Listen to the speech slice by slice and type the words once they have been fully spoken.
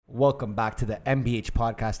Welcome back to the MBH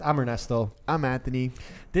podcast. I'm Ernesto. I'm Anthony.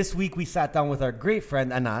 This week we sat down with our great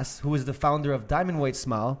friend Anas, who is the founder of Diamond White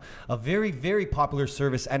Smile, a very, very popular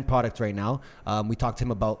service and product right now. We talked to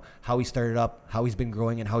him about how he started up, how he's been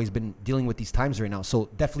growing, and how he's been dealing with these times right now. So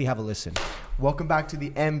definitely have a listen. Welcome back to the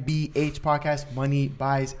MBH podcast, Money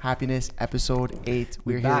Buys Happiness, episode 8.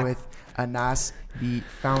 We're here with Anas, the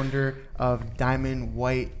founder of Diamond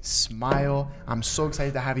White Smile. I'm so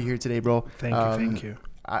excited to have you here today, bro. Thank you.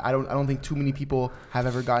 I don't think too many people have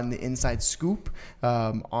ever gotten the inside scoop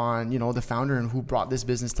on the founder and who brought this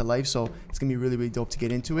business to life. So it's gonna be really, really dope to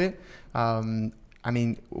get into it. We'll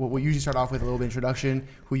usually start off with a little bit of introduction,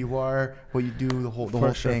 who you are, what you do, the whole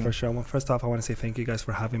thing. For sure. Well, first off, I want to say thank you guys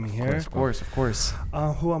for having me here. Of course.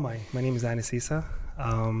 Who am I? My name is Anas Issa.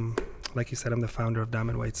 Like you said, I'm the founder of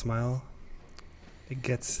Diamond White Smile. It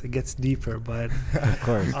gets deeper, but Of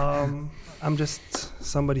course. I'm just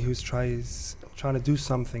somebody who's trying to do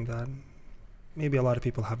something that maybe a lot of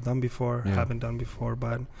people have done before, haven't done before,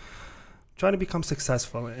 but trying to become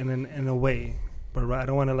successful in a way. But I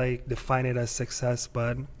don't want to define it as success,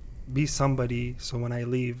 but be somebody. So when I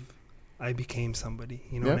leave, I became somebody.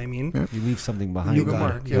 You know what I mean? Yep. You leave something behind. You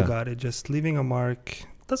got it. You got it. Just leaving a mark.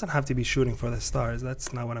 Doesn't have to be shooting for the stars.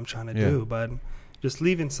 That's not what I'm trying to do. But just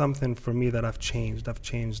leaving something for me that I've changed. I've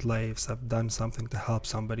changed lives. I've done something to help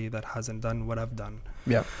somebody that hasn't done what I've done.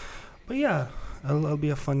 Yeah. But yeah, it'll be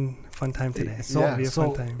a fun time today. So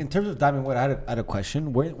fun time. In terms of Diamond White, I had a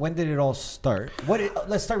question. When did it all start?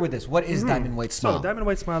 Let's start with this. What is Diamond White Smile? So Diamond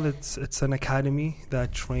White Smile, it's an academy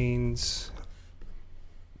that trains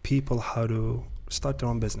people how to start their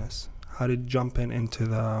own business, how to jump into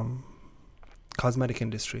the cosmetic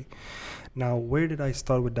industry. Now, where did I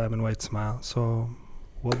start with Diamond White Smile? So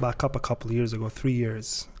we'll back up a couple of years ago, 3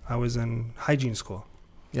 years. I was in hygiene school.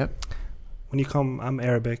 Yep. When you come, I'm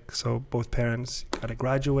Arabic, so both parents got to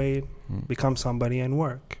graduate, become somebody, and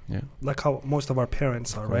work. Yeah. Like how most of our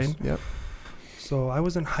parents are, right? Yep. So I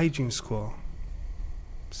was in hygiene school,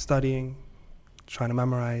 studying, trying to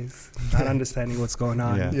memorize, not understanding what's going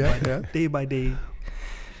on. But day by day.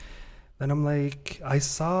 Then I'm like, I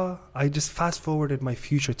just fast forwarded my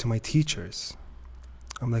future to my teachers.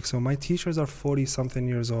 I'm like, so my teachers are 40-something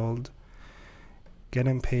years old,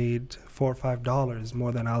 getting paid $4 or $5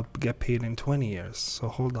 more than I'll get paid in 20 years. So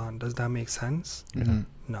hold on, does that make sense? Mm-hmm.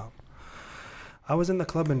 No. I was in the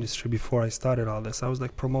club industry before I started all this. I was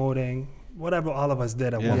promoting whatever all of us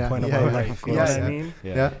did at one point of our life. You know what I mean?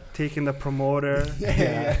 Yeah. Taking the promoter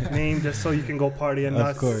name just so you can go party and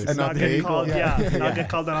not get called get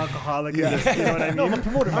called an alcoholic. And just, you know what I mean? No, I'm a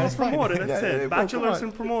promoter. I'm a promoter. That's it. Bachelor's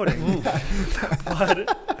in promoting.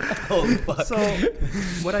 So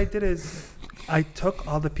what I did is I took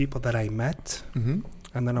all the people that I met,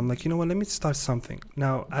 and then I'm like, you know what, let me start something.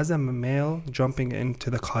 Now, as a male jumping into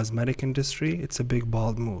the cosmetic industry, it's a big,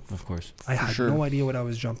 bold move. Of course. I had no idea what I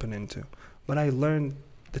was jumping into. But I learned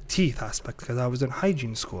the teeth aspect because I was in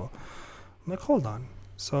hygiene school. I'm like, hold on.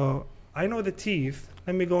 So I know the teeth.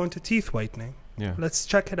 Let me go into teeth whitening. Yeah. Let's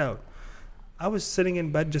check it out. I was sitting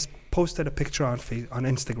in bed, just posted a picture on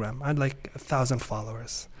Instagram. I had 1,000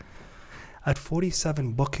 followers. I had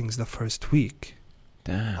 47 bookings the first week.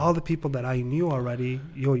 Damn. All the people that I knew already,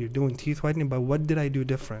 you're doing teeth whitening, but what did I do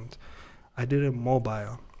different? I did it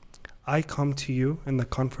mobile. I come to you in the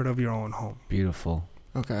comfort of your own home. Beautiful.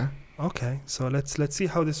 Okay, so let's see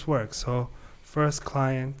how this works. So first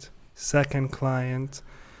client, second client.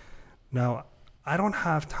 Now, I don't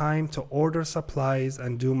have time to order supplies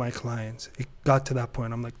and do my clients. It got to that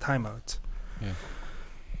point. I'm like, timeout. Yeah.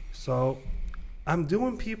 So I'm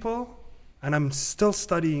doing people and I'm still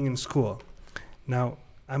studying in school. Now,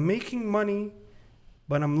 I'm making money,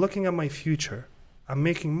 but I'm looking at my future. I'm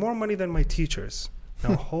making more money than my teachers.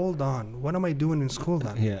 Now, hold on. What am I doing in school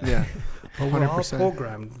then? Yeah. But we're all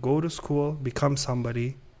programmed. Go to school, become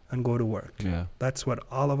somebody, and go to work. Yeah. That's what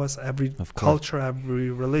all of us, every culture, every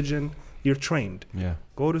religion, you're trained. Yeah.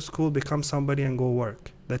 Go to school, become somebody, and go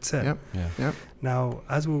work. That's it. Yep. Now,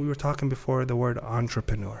 as we were talking before, the word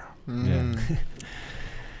entrepreneur. Yeah.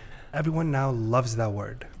 Everyone now loves that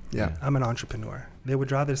word. Yeah. I'm an entrepreneur. They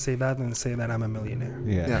would rather say that than say that I'm a millionaire.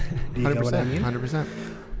 Yeah. Do you get what I mean? 100%.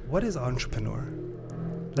 What is entrepreneur?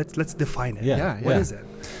 Let's define it. Yeah. What is it?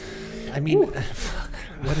 I mean,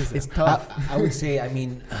 What is it? It's tough. I would say,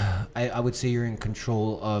 I would say you're in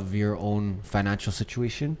control of your own financial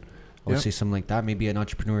situation. I would say something like that. Maybe an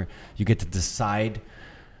entrepreneur, you get to decide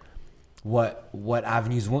what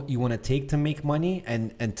avenues you want to take to make money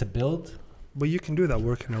and to build. But you can do that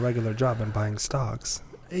working a regular job and buying stocks.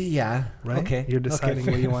 Yeah. Right? Okay. You're deciding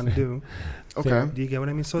what you want to do. Okay. Do you get what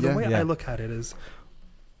I mean? So the way I look at it is,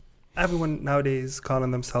 everyone nowadays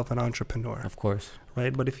calling themselves an entrepreneur, Of course.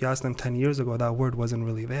 right? But if you ask them 10 years ago, that word wasn't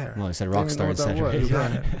really there. Well, I said Don't rock even star know what that instead. was. You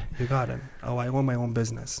got Yeah. it. You got it. Oh, I own my own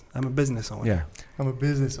business. I'm a business owner. Yeah. I'm a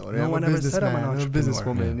business owner. No I'm one a ever said I'm an businessman. I'm a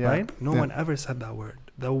entrepreneur. businesswoman. Yeah. Right? No Yeah. one ever said that word.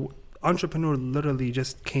 The entrepreneur literally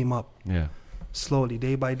just came up Yeah. slowly,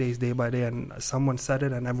 day by day, and someone said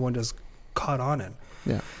it and everyone just caught on it.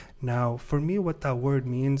 Yeah. Now, for me, what that word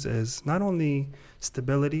means is not only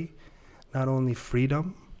stability, not only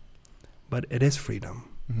freedom, but it is freedom.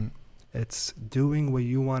 Mm-hmm. It's doing what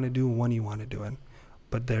you want to do when you want to do it.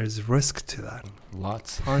 But there's risk to that.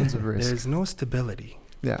 Lots. Tons of risk. There's no stability.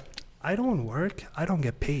 Yeah. I don't work, I don't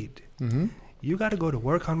get paid. Mm-hmm. You got to go to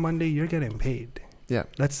work on Monday, you're getting paid. Yeah.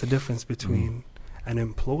 That's the difference between an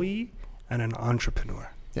employee and an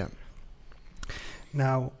entrepreneur. Yeah.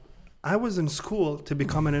 Now, I was in school to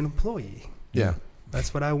become an employee. Yeah.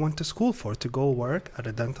 That's what I went to school for, to go work at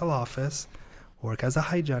a dental office, work as a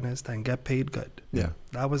hygienist, and get paid good. Yeah.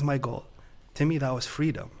 That was my goal. To me, that was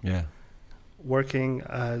freedom. Yeah. Working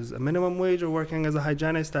as a minimum wage or working as a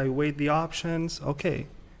hygienist, I weighed the options. Okay,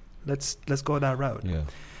 let's go that route. Yeah.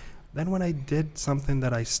 Then when I did something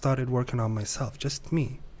that I started working on myself, just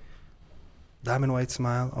me, Diamond White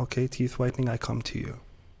Smile, okay, teeth whitening, I come to you.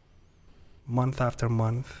 Month after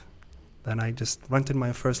month, then I just rented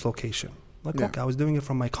my first location. Like, Yeah. okay, I was doing it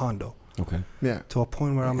from my condo Okay. Yeah. to a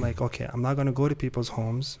point where I'm like, okay, I'm not going to go to people's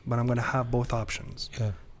homes, but I'm going to have both options.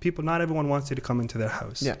 Yeah. People, not everyone wants you to come into their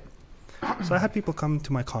house. Yeah. So I had people come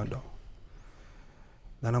to my condo.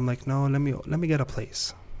 Then I'm like, no, let me get a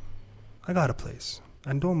place. I got a place.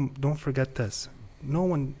 And don't forget this.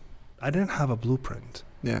 I didn't have a blueprint.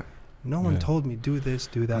 Yeah. No one Yeah. told me do this,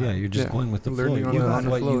 do that. Yeah, you're just Yeah. going with the Learning flow. on You're the- going on the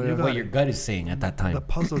what flow, yeah. what your gut is saying at that time. The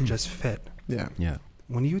puzzle just fit. Yeah. Yeah.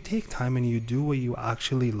 When you take time and you do what you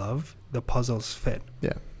actually love, the puzzles fit.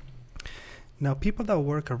 Yeah. Now, people that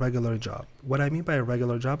work a regular job, what I mean by a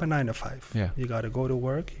regular job, a 9 to 5. Yeah. You got to go to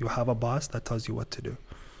work. You have a boss that tells you what to do.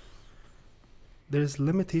 There's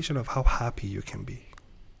limitation of how happy you can be.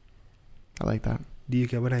 I like that. Do you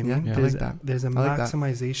get what I mean? Yeah, I There's, like that. there's a like that.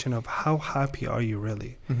 maximization of how happy are you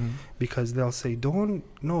really? Mm-hmm. Because they'll say, don't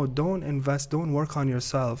invest, don't work on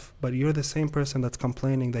yourself, but you're the same person that's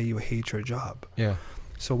complaining that you hate your job. Yeah.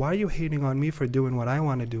 So why are you hating on me for doing what I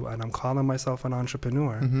want to do? And I'm calling myself an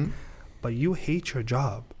entrepreneur, Mm-hmm. but you hate your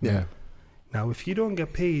job. Yeah. Now, if you don't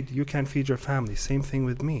get paid, you can't feed your family. Same thing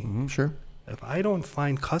with me. Mhm. Sure. If I don't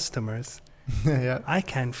find customers, Yeah. I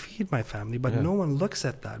can't feed my family. But Yeah. no one looks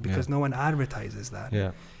at that because no one advertises that.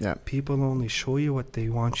 Yeah. Yeah. People only show you what they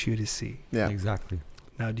want you to see. Yeah. Exactly.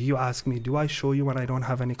 Now, do you ask me, do I show you when I don't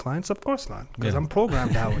have any clients? Of course not, because Yeah. I'm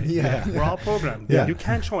programmed that way. Yeah. We're all programmed. Yeah. You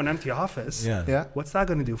can't show an empty office. Yeah. Yeah. What's that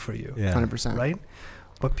going to do for you? Yeah. 100%. Right?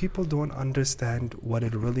 But people don't understand what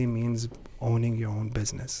it really means owning your own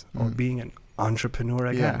business or Mm. being an entrepreneur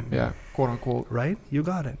Yeah. again. Yeah. Quote unquote. Right? You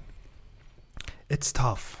got it. It's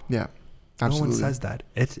tough. Yeah. Absolutely. No one says that.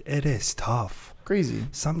 It is tough. Crazy.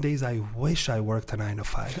 Some days I wish I worked a 9 to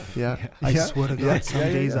 5. Yeah. I Yeah. swear to God, Yeah. some Yeah,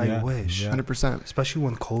 yeah, days yeah. I Yeah. wish. Yeah. 100%. Especially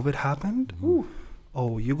when COVID happened.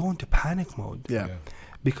 Oh, you go into panic mode. Yeah.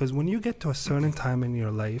 Because when you get to a certain time in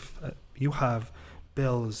your life, you have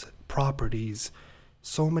bills, properties,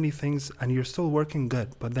 so many things, and you're still working good.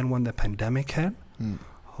 But then when the pandemic hit, Mm.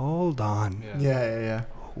 hold on. Yeah. Yeah.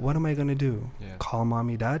 What am I going to do? Yeah. Call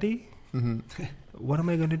mommy, daddy? Mm-hmm. What am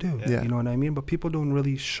I going to do? Yeah. You know what I mean? But people don't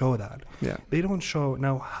really show that. Yeah. They don't show.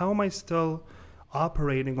 Now, how am I still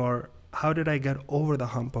operating, or how did I get over the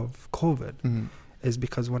hump of COVID? Mm-hmm. Is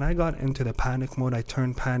because when I got into the panic mode, I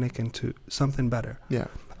turned panic into something better. Yeah.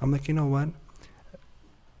 I'm like, you know what?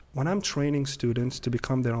 When I'm training students to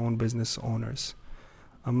become their own business owners,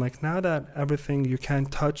 I'm like, now that everything you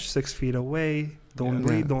can't touch 6 feet away, don't Yeah.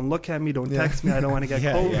 read, Yeah. don't look at me, don't Yeah. text me, I don't want to get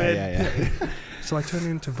Yeah, COVID. yeah. So I turned it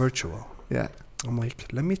into virtual. Yeah. I'm like,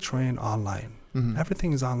 let me train online. Mm-hmm.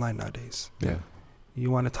 Everything is online nowadays. Yeah. You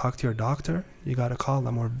want to talk to your doctor, you got to call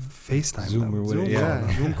them or FaceTime Zoom them. or whatever, Zoom yeah. call Yeah.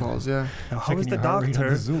 them. Zoom calls. Yeah. Now, how is Checking the your heart rate on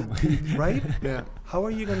doctor, Zoom. right? Yeah. How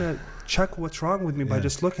are you going to check what's wrong with me by Yeah.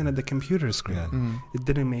 just looking at the computer screen? Yeah. Mm-hmm. It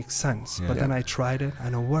didn't make sense. Yeah. But then Yeah. I tried it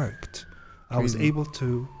and it worked. I was Crazy. able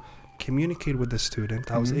to communicate with the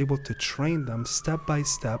student. I was Mhm. able to train them step by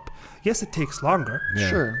step. Yes, it takes longer. Yeah.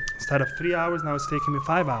 Sure. Instead of 3 hours, now it's taking me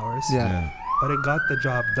 5 hours. Yeah. But it got the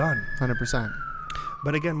job done. 100%.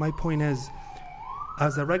 But again, my point is,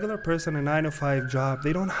 as a regular person, a 9 to 5 job,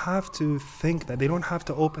 they don't have to think that. They don't have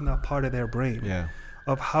to open that part of their brain Yeah.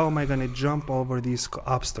 of how am I going to jump over these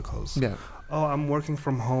obstacles. Yeah. Oh, I'm working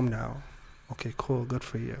from home now. Okay, cool. Good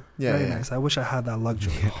for you. Yeah, Very yeah. nice. I wish I had that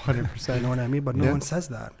luxury. 100%. You know what I mean? But no Yeah. one says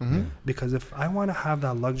that. Mm-hmm. Because if I want to have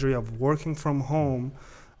that luxury of working from home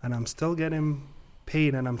and I'm still getting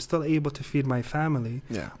paid and I'm still able to feed my family.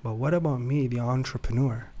 Yeah. But what about me, the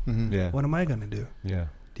entrepreneur? Mm-hmm. Yeah. What am I gonna do? Yeah.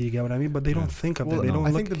 Do you get what I mean? But they don't think of that. They don't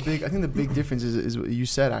I think the big difference is what you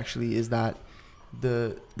said actually, is that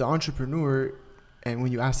the entrepreneur, and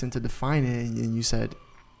when you asked him to define it, and you said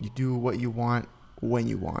you do what you want when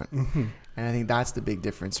you want. Mm-hmm. And I think that's the big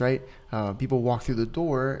difference, right? People walk through the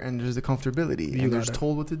door and there's the comfortability. And they're just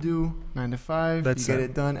told what to do, 9 to 5, you get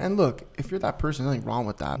it done. And look, if you're that person, there's nothing wrong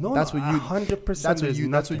with that. No, that's what you 100%.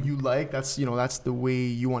 That's what you like. That's that's the way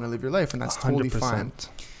you want to live your life, and that's 100%. Totally fine.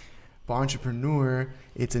 But entrepreneur,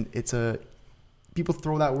 it's a people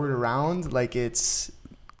throw that word around like it's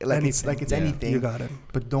anything. You got it.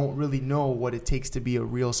 But don't really know what it takes to be a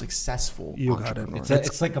real successful entrepreneur.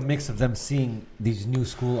 It's like a mix of them seeing these new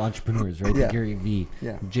school entrepreneurs, right? Yeah. Gary Vee,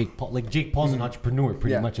 yeah. Jake Paul. Like Jake Paul's an entrepreneur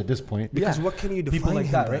pretty much at this point. Because what can you define people like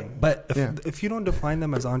him that, then? right? But if you don't define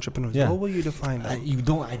them as entrepreneurs, what will you define them?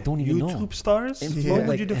 I don't even know. YouTube stars? What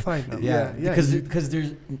would you define them? Yeah. Because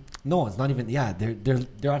there's it's not even. Yeah,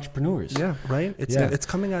 they're entrepreneurs. Yeah, right. It's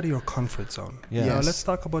coming out of your comfort zone. Yeah. Now let's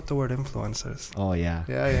talk about the word influencers. Oh yeah.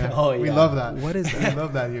 Yeah. Oh yeah. We love that. What is that? We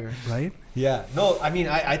love that here. Right? Yeah. No, I mean,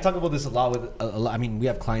 I talk about this a lot with a lot. I mean, we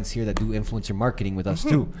have clients here that do influencer marketing with us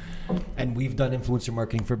too, and we've done influencer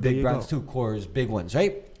marketing for big brands too, Coors, big ones,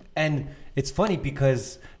 right? And it's funny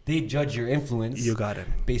because they judge your influence. You got it.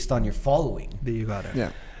 Based on your following. You got it.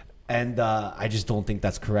 Yeah. And I just don't think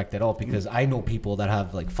that's correct at all, because I know people that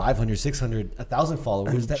have like 500, 600, 1,000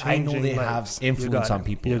 followers that I know they have influence on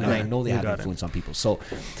people, and I know they have influence on people. So,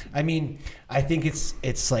 I mean, I think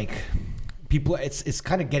it's like people, it's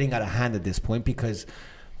kind of getting out of hand at this point, because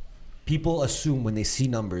people assume when they see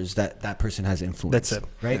numbers that person has influence. That's it.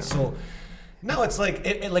 Right? Yeah. So now it's like,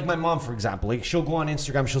 like my mom, for example, like she'll go on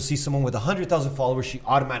Instagram, she'll see someone with 100,000 followers, she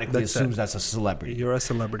automatically assumes that's a celebrity. You're a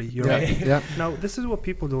celebrity. You're right. Yeah. Now, this is what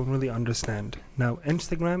people don't really understand. Now,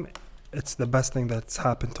 Instagram, it's the best thing that's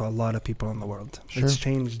happened to a lot of people in the world. Sure. It's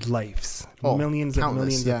changed lives. Millions and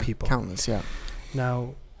millions of people. Countless, yeah.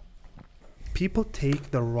 Now, people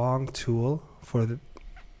take the wrong tool for the...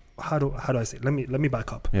 How do I say it? Let me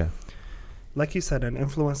back up. Yeah. Like you said, an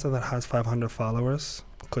influencer that has 500 followers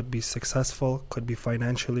could be successful, could be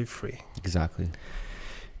financially free. Exactly.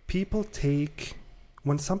 People take,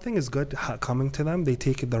 when something is good coming to them, they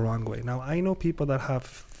take it the wrong way. Now, I know people that have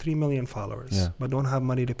 3 million followers, but don't have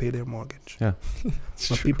money to pay their mortgage. Yeah.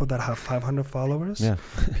 But people that have 500 followers,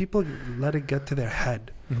 people let it get to their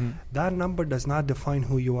head. Mm-hmm. That number does not define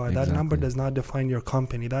who you are. Exactly. That number does not define your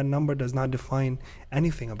company. That number does not define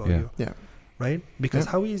anything about you. Yeah. Right? Because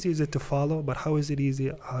how easy is it to follow, but how is it easy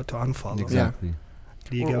to unfollow? Exactly. Yeah.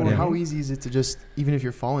 Do you get what I mean? How easy is it to just, even if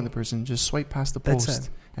you're following the person, just swipe past the post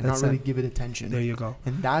and not really give it attention? There you go.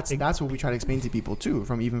 And that's what we try to explain to people too,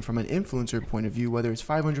 from an influencer point of view, whether it's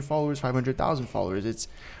 500 followers, 500,000 followers.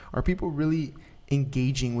 Are people really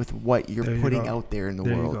engaging with what you're putting out there in the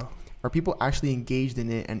world? Are people actually engaged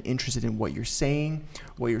in it and interested in what you're saying,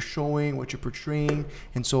 what you're showing, what you're portraying?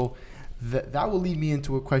 And so that will lead me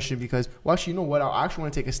into a question, because, well, actually, you know what? I actually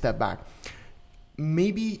want to take a step back.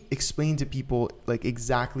 Maybe explain to people, like,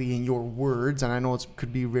 exactly in your words, and I know it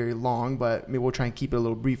could be very long, but maybe we'll try and keep it a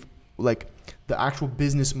little brief, like the actual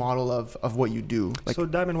business model of what you do. Like, so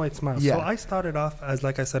Diamond White Smile. Yeah. So I started off as,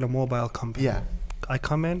 like I said, a mobile company. Yeah. I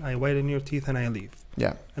come in, I whiten your teeth, and I leave.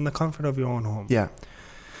 Yeah. In the comfort of your own home. Yeah.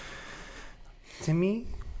 To me,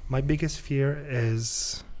 my biggest fear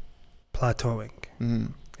is plateauing. Mm-hmm.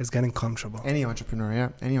 Is getting comfortable. Any entrepreneur, yeah.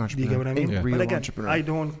 Any entrepreneur. Do you get what I mean? Any real but again, entrepreneur. I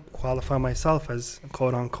don't qualify myself as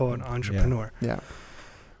quote-unquote entrepreneur. Yeah.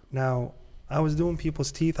 Now, I was doing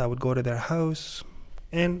people's teeth. I would go to their house,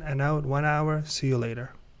 in and out, 1 hour, see you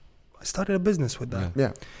later. I started a business with that.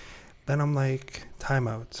 Yeah. Then I'm like, time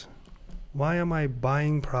out. Why am I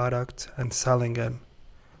buying product and selling it?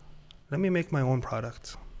 Let me make my own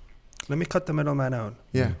product. Let me cut the middleman out.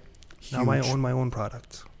 Yeah. Now I own my own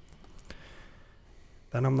product.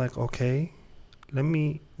 Then I'm like, okay, let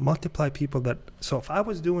me multiply people that... So if I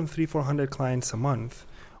was doing 300-400 clients a month,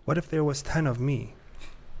 what if there was 10 of me?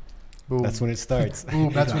 Boom. That's when it starts.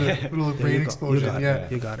 Boom. That's when a little brain explosion.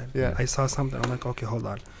 You got it. Yeah. I saw something. I'm like, okay, hold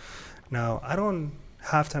on. Now, I don't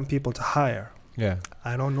have 10 people to hire. Yeah.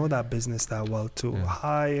 I don't know that business that well to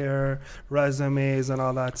hire resumes and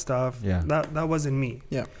all that stuff. Yeah. That wasn't me.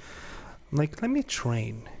 Yeah. I'm like, let me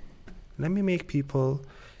train. Let me make people,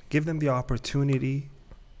 give them the opportunity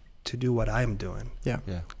to do what I'm doing. Yeah.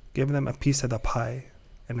 Give them a piece of the pie,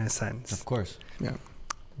 in a sense. Of course. Yeah.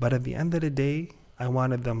 But at the end of the day, I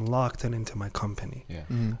wanted them locked into my company. Yeah.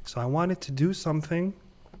 Mm-hmm. So I wanted to do something,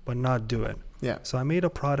 but not do it. Yeah. So I made a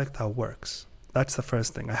product that works. That's the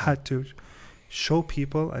first thing. I had to show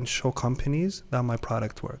people and show companies that my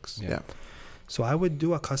product works. Yeah. So I would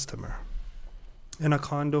do a customer in a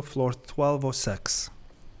condo, floor 1206.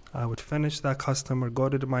 I would finish that customer, go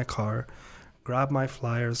to my car, grab my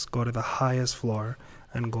flyers, go to the highest floor,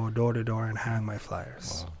 and go door to door and hang my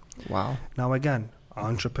flyers. Wow. Now again,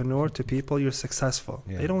 entrepreneur to people, you're successful.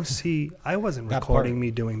 Yeah. They don't see, I wasn't That recording part.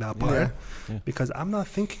 me doing that part Yeah. because I'm not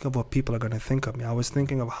thinking of what people are going to think of me. I was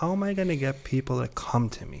thinking of how am I going to get people to come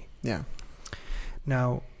to me. Yeah.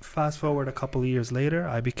 Now, fast forward a couple of years later,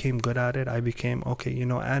 I became good at it. I became, okay,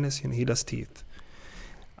 Anis, he does teeth.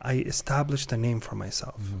 I established a name for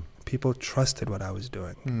myself. People trusted what I was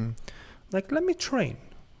doing. Like, let me train.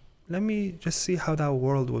 Let me just see how that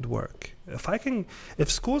world would work. If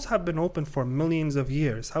schools have been open for millions of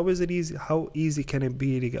years, how easy can it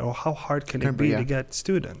be to get, or how hard can it be to get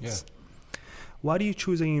students? Yeah. Why do you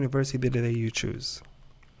choose a university that you choose?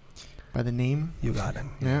 By the name? You got it.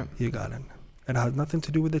 Yeah. You got it. It has nothing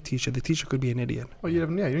to do with the teacher. The teacher could be an idiot. Oh, you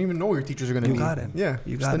don't even know what your teachers are going to be. You got it. Yeah,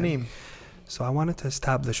 you got the it. name. So I wanted to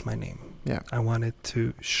establish my name. Yeah. I wanted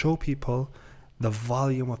to show people the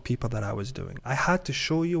volume of people that I was doing. I had to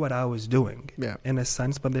show you what I was doing, in a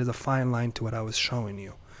sense, but there's a fine line to what I was showing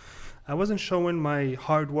you. I wasn't showing my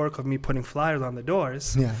hard work of me putting flyers on the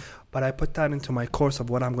doors, but I put that into my course of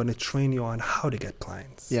what I'm going to train you on how to get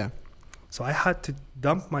clients. Yeah. So I had to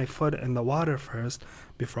dump my foot in the water first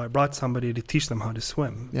before I brought somebody to teach them how to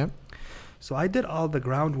swim. Yeah. So I did all the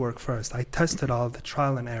groundwork first. I tested all the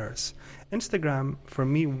trial and errors. Instagram, for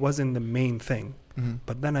me, wasn't the main thing.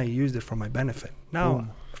 But then I used it for my benefit. Now,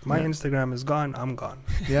 if my Instagram is gone, I'm gone.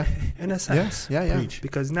 Yeah. In a sense. Yeah.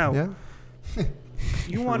 Because now,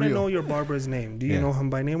 you want to know your barber's name. Do you know him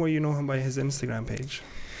by name or you know him by his Instagram page?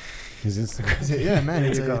 His Instagram. Yeah, man.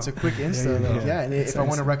 It's a quick Insta. And if I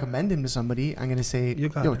want to Insta. recommend him to somebody, I'm going to say,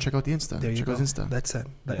 check out the Insta. Check out Insta. That's it.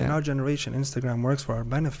 In our generation, Instagram works for our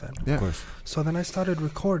benefit. Yeah. Of course. So then I started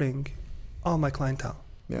recording all my clientele,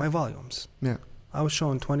 my volumes. Yeah. I was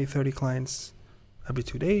showing 20, 30 clients every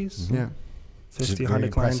 2 days. Yeah. 50,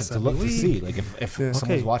 100 clients to every look week. to see. Like if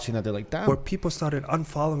someone's watching that, they're like, damn. Where people started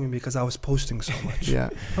unfollowing me because I was posting so much. Yeah.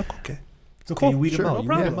 Okay. It's okay. You weed them out. No You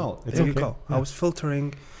problem. weed them out. It's There okay. you go. Yeah. I was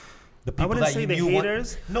filtering. The people I wouldn't that say you the knew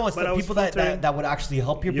haters. No, it's but the people that would actually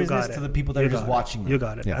help your business to the people that are just watching them. You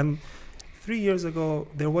got it. Yeah. And 3 years ago,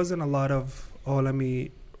 there wasn't a lot of, let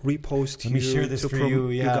me repost Let me share this for you.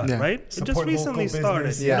 Yeah. You got it, right? Support it just recently local started.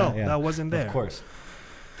 business. That wasn't there. Of course.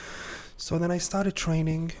 So then I started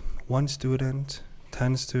training 1 student,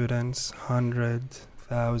 10 students, 100,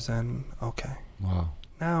 1,000. Okay. Wow.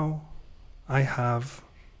 Now I have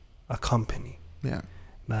a company. Yeah.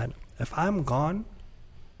 That if I'm gone,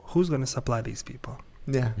 who's going to supply these people?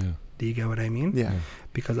 Yeah. Do you get what I mean? Yeah.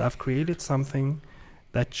 Because I've created something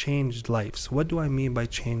that changed lives. What do I mean by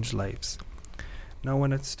changed lives? Now,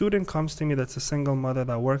 when a student comes to me that's a single mother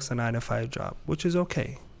that works a 9-to-5 job, which is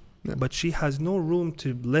okay, but she has no room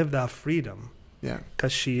to live that freedom. Yeah.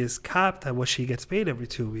 Because she is capped at what she gets paid every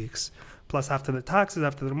 2 weeks. Plus, after the taxes,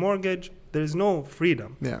 after the mortgage, there's no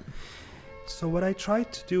freedom. Yeah. So what I try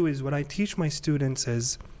to do is, what I teach my students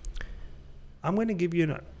is, I'm going to give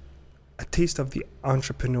you a taste of the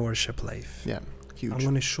entrepreneurship life. Yeah. Huge. I'm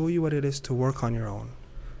going to show you what it is to work on your own,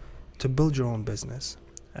 to build your own business.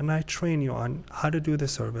 And I train you on how to do the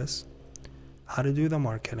service, how to do the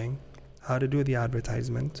marketing, how to do the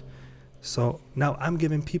advertisement. So now I'm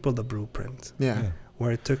giving people the blueprint. Yeah.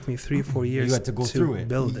 Where it took me 3-4 years You had to go through it.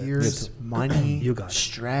 build it. Years, money, You got it.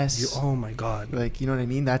 stress. Oh my God. Like, you know what I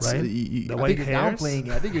mean? That's Right? I white think you're hairs? downplaying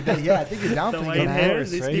it. I think you're downplaying white it.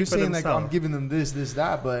 hairs, they You're speak for saying like, themselves. I'm giving them this,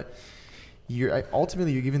 that, but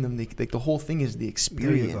ultimately you're giving them the whole thing is the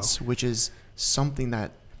experience, which is something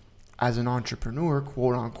that, as an entrepreneur,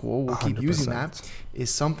 quote unquote, we'll keep using that, is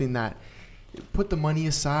something that put the money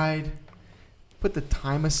aside, put the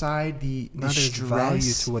time aside, the There's stress.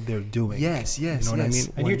 value to what they're doing. Yes. You know what I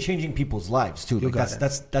mean? And you're changing people's lives too. You Like got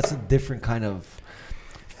that's a different kind of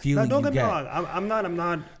feeling. Now, don't get you me get. wrong. I'm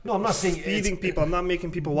not. No, I'm not saying feeding people. I'm not making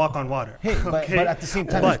people walk on water. Hey, but at the same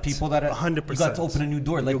time, there's people that are 100%. You got to open a new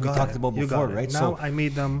door, like we talked about before, right? Now I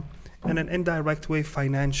made them in an indirect way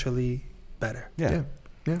financially better. Yeah.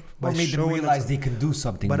 Or made them realize they can do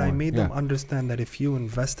something. But more. I made them understand that if you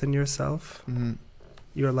invest in yourself,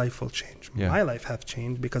 your life will change. Yeah. My life have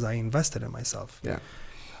changed because I invested in myself. Yeah.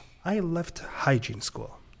 I left hygiene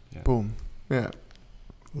school. Boom. Yeah.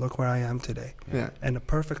 Look where I am today. Yeah. In a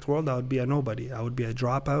perfect world, I would be a nobody. I would be a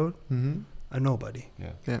dropout, a nobody.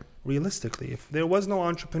 Yeah. Realistically, if there was no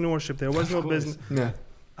entrepreneurship, there was no business, Yeah.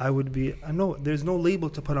 I would be there's no label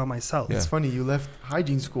to put on myself. It's funny, you left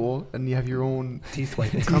hygiene school and you have your own Teeth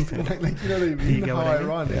whitening company. like, you know what I mean? You get How what I mean?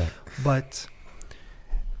 ironic. Yeah. But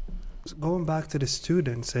going back to the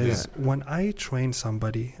students is when I train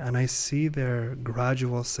somebody and I see their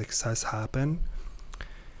gradual success happen,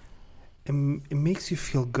 it makes you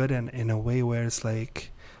feel good in a way where it's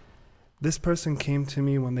like, this person came to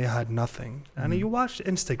me when they had nothing. And you watch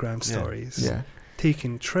Instagram stories. Yeah.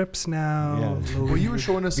 Taking trips now. Yeah. Well, you were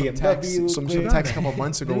showing us some text, some text a couple of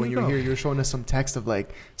months ago when you were here. You were showing us some text of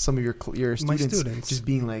like some of your students just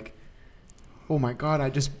being like, "Oh my God,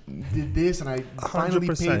 I just did this and I finally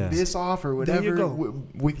paid this off or whatever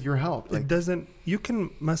with your help." Like, you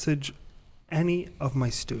can message any of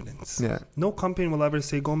my students. Yeah. No company will ever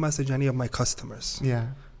say, "Go message any of my customers." Yeah.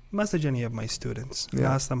 Message any of my students.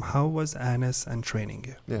 Yeah. Ask them, how was Anis and training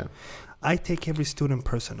you? Yeah. I take every student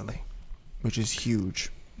personally. Which is huge.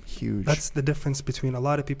 That's the difference between a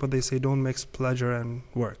lot of people. They say don't mix pleasure and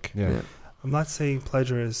work. Yeah. I'm not saying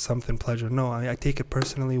pleasure is something pleasure. No, I take it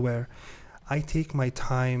personally where I take my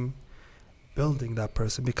time building that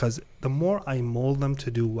person, because the more I mold them to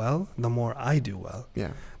do well, the more I do well.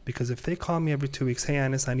 Yeah. Because if they call me every 2 weeks, "Hey,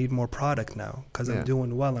 Anis, I need more product now because I'm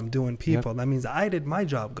doing well, I'm doing people," that means I did my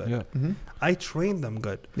job good. Yeah. Mm-hmm. I trained them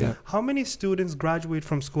good. Yeah. How many students graduate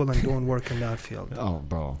from school and don't work in that field? Oh,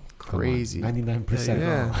 bro. Crazy.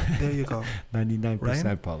 99%. There you go.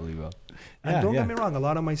 99% probably will. And don't get me wrong, a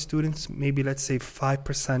lot of my students, maybe let's say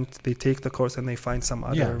 5%, they take the course and they find some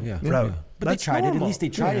other route. But that's they tried it. At least they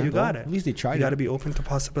tried it. You got it. At least they tried it. You got to be open to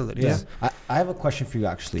possibilities. Yeah. I have a question for you,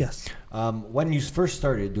 actually. Yes. When you first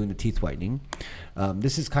started doing the teeth whitening,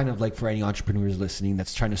 this is kind of like for any entrepreneurs listening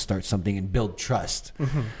that's trying to start something and build trust.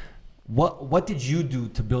 Mm-hmm. What did you do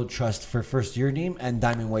to build trust for first your name and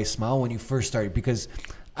Diamond White Smile when you first started? Because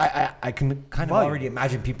I can kind of already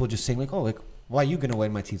imagine people just saying like, "Oh, like, why are you going to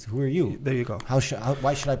whiten my teeth? Who are you?" There you go.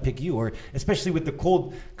 Why should I pick you? Or especially with the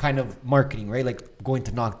cold kind of marketing, right? Like going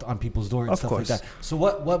to knock on people's doors and stuff like that. So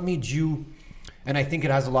what made you, and I think it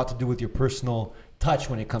has a lot to do with your personal touch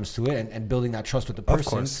when it comes to it and building that trust with the person. Of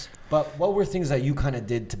course. But what were things that you kind of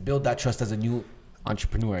did to build that trust as a new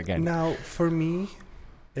entrepreneur again? Now, for me,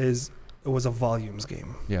 it was a volumes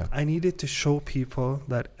game. Yeah. I needed to show people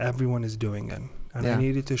that everyone is doing it. And I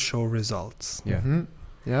needed to show results. Yeah. Mm-hmm.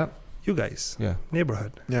 Yeah. You guys. Yeah.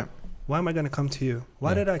 Neighborhood. Yeah. Why am I going to come to you?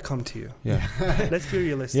 Why did I come to you? Yeah. Let's be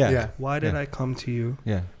realistic. Yeah. Why did I come to you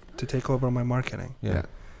to take over my marketing? Yeah.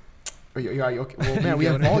 Okay. Well, man, we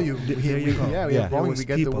have volume. Here you go. Yeah, we have volume. We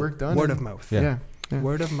get the work done. Word of mouth. Yeah.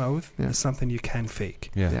 Word of mouth is something you can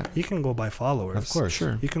fake. Yeah. You can go by followers. Of course.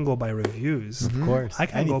 Sure. You can go by reviews. Of course. I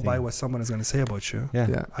can go by what someone is going to say about you.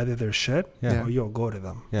 Yeah. Either they're shit or you'll go to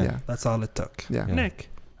them. Yeah. That's all it took. Yeah. Nick,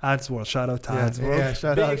 Ads World. Shout out to Ads World. Yeah,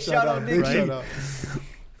 shout out. Nick. Right?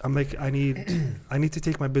 I'm like, I need to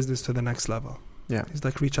take my business to the next level. Yeah. He's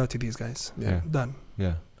like, reach out to these guys. Yeah. Done.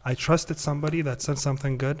 Yeah. I trusted somebody that said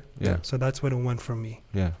something good. Yeah. So that's what it went from me.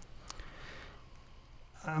 Yeah.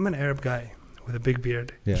 I'm an Arab guy with a big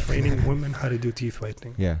beard, Yeah. training women how to do teeth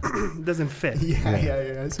whitening. Yeah. It doesn't fit.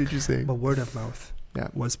 Yeah. I see what you're saying. But word of mouth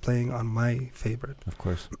was playing on my favorite. Of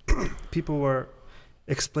course. People were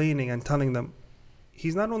explaining and telling them,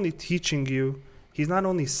 he's not only teaching you, he's not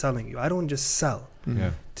only selling you. I don't just sell. Mm-hmm.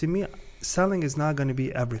 Yeah. To me, selling is not going to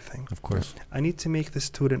be everything. Of course. I need to make the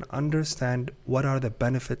student understand what are the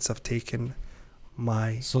benefits of taking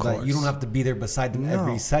my so course. that you don't have to be there beside them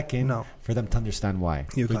every second for them to understand why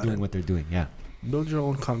they're doing what they're doing. Yeah. Build your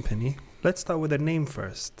own company. Let's start with a name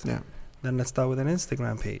first. Yeah. Then let's start with an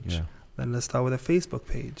Instagram page. Yeah. Then let's start with a Facebook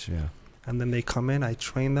page. Yeah. And then they come in, I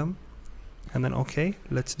train them. And then, okay,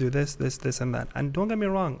 let's do this, and that. And don't get me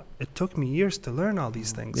wrong, it took me years to learn all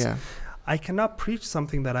these things. Yeah. I cannot preach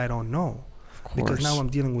something that I don't know. Of course. Because now I'm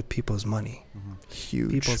dealing with people's money. Mm-hmm.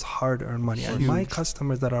 Huge. People's hard-earned money. And my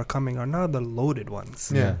customers that are coming are not the loaded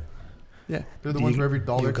ones. Yeah. They're the ones where every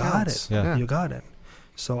dollar counts. Yeah. You got it.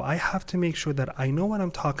 So I have to make sure that I know what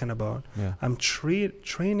I'm talking about. Yeah. I'm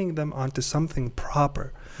training them onto something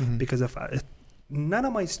proper. Mm-hmm. Because if none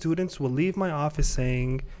of my students will leave my office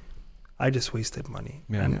saying, I just wasted money.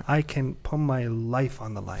 Yeah. And I can put my life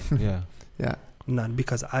on the line. Yeah. None.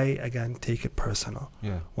 Because I, again, take it personal.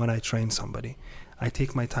 Yeah. When I train somebody, I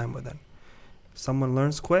take my time with it. Someone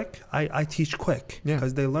learns quick, I teach quick.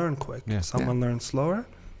 Because they learn quick. Yeah. Someone learns slower,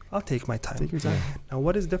 I'll take my time. Take your time. Now,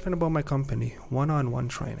 what is different about my company? One-on-one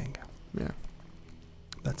training. Yeah.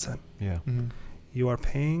 That's it. Yeah. Mm-hmm. You are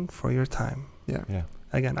paying for your time. Yeah. Yeah.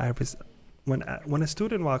 Again, when a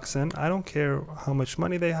student walks in, I don't care how much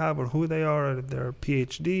money they have or who they are, or if they're a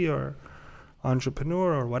PhD or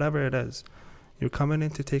entrepreneur or whatever it is. You're coming in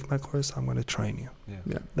to take my course, I'm going to train you.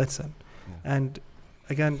 Yeah. That's it. Yeah. And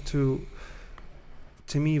again, to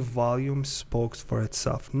me, volume spoke for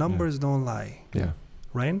itself. Numbers don't lie, Yeah.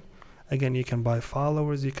 right? Again, you can buy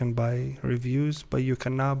followers, you can buy reviews, but you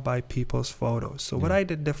cannot buy people's photos. So what I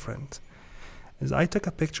did different is I took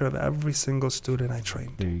a picture of every single student I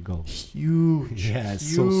trained. There you go. Huge. Yeah, it's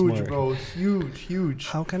huge, so smart. bro. Huge.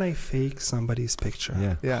 How can I fake somebody's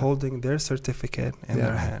picture? Yeah. Holding their certificate in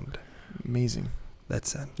their hand. Amazing.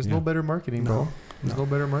 That's it. There's no better marketing, bro. There's no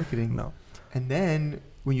better marketing. No. And then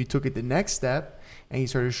when you took it the next step and you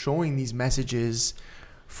started showing these messages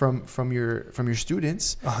from your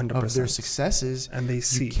students 100%. of their successes, and they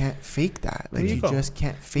see, you can't fake that. Like you just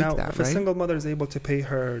can't fake now, that. if right? a single mother is able to pay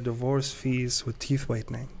her divorce fees with teeth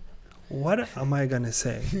whitening, what am I gonna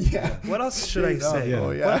say? What else should I say?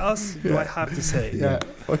 What else do I have to say?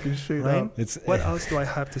 Fucking straight up. What else do I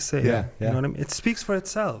have to say? You know what I mean? It speaks for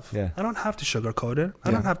itself. I don't have to sugarcoat it.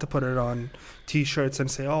 I don't have to put it on T-shirts and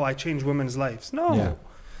say, "Oh, I changed women's lives." No,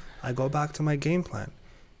 I go back to my game plan.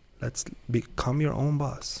 Let's become your own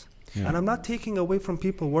boss. And I'm not taking away from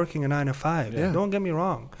people working a 9 to 5. Don't get me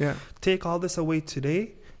wrong. Take all this away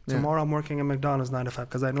today. Tomorrow I'm working at McDonald's 9 to 5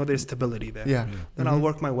 because I know there's stability there. Then I'll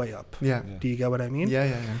work my way up. Do you get what I mean?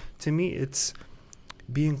 To me, it's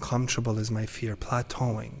being comfortable is my fear.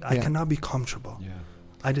 Plateauing. I cannot be comfortable.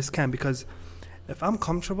 I just can't, because if I'm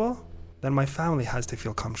comfortable, then my family has to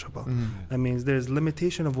feel comfortable. That means there's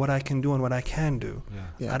limitation of what I can do and what I can do.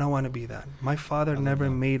 I don't want to be that. My father never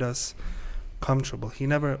made us comfortable.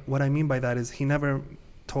 What I mean by that is he never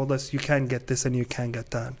told us you can't get this and you can't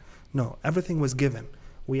get that. No, everything was given.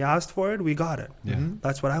 We asked for it, we got it.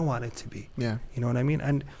 That's what I want it to be. You know what I mean?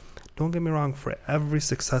 And don't get me wrong, for every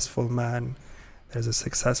successful man, there's a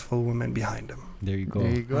successful woman behind him. There you go.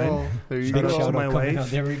 There you go. Right? There you Shout go. out to my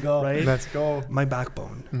wife. There we go. Right? Let's go. My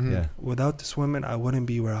backbone. Without this woman, I wouldn't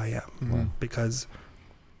be where I am. Because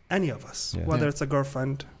any of us, whether it's a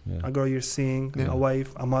girlfriend, a girl you're seeing, a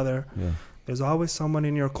wife, a mother, there's always someone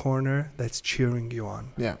in your corner that's cheering you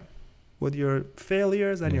on. With your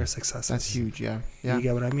failures and your successes. That's huge, You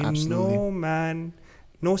get what I mean? Absolutely. No man,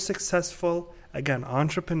 no successful, again,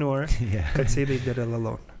 entrepreneur could say they did it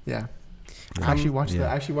alone. I actually watched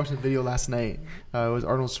the video last night. It was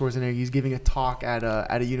Arnold Schwarzenegger. He's giving a talk at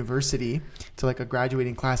a university to like a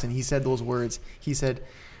graduating class, and he said those words. He said,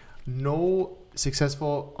 "No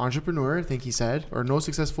successful entrepreneur," I think he said, or no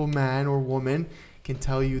successful man or woman can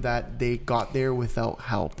tell you that they got there without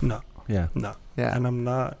help. No. And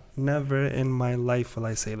I'm never in my life will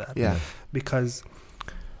I say that. Because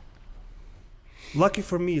lucky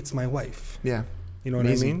for me, it's my wife. You know what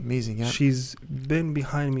I mean? Amazing, She's been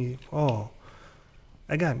behind me.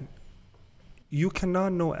 Again, you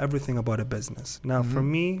cannot know everything about a business. Now, for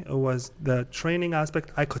me, it was the training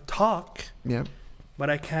aspect. I could talk, but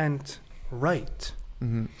I can't write.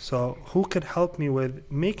 So who could help me with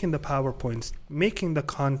making the PowerPoints, making the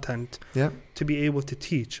content to be able to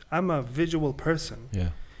teach? I'm a visual person.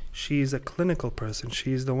 She's a clinical person.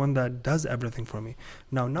 She's the one that does everything for me.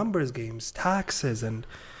 Now, numbers games, taxes, and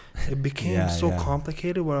it became so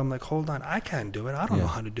complicated where I'm like, hold on, I can't do it. I don't know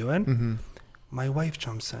how to do it. My wife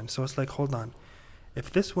jumps in. So it's like, hold on. If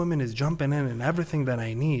this woman is jumping in and everything that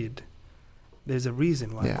I need, there's a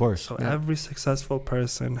reason why. Of course. So every successful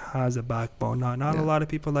person has a backbone. Not a lot of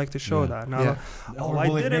people like to show that.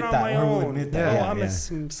 I did it on my own.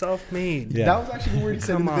 I'm self-made. That was actually the word he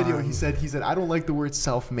said in the video. He said, I don't like the word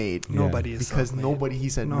self-made. Nobody is because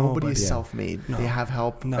self-made. Nobody is self-made. They have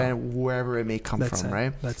help and wherever it may come from,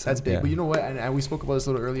 right? That's big. But you know what? And we spoke about this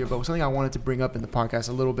a little earlier, but something I wanted to bring up in the podcast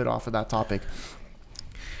a little bit off of that topic.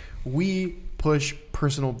 We push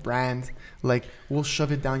personal brand. Like, we'll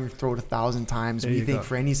shove it down your throat 1,000 times. We think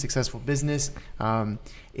for any successful business,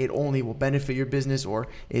 it only will benefit your business, or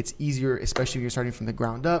it's easier, especially if you're starting from the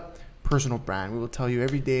ground up. Personal brand. We will tell you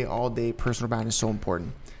every day, all day, personal brand is so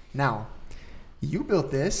important. Now, you built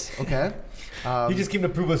this, okay? You just came to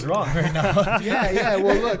prove us wrong right now.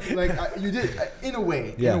 Well, look, like you did in a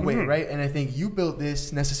way, right? And I think you built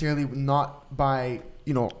this necessarily not by,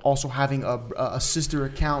 also having a sister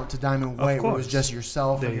account to Diamond White where it was just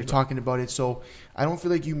yourself and you're talking about it. So I don't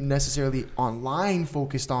feel like you necessarily online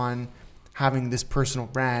focused on having this personal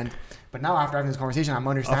brand. But now after having this conversation, I'm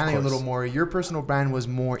understanding a little more. Your personal brand was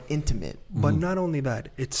more intimate. But not only that,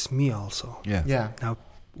 it's me also. Now,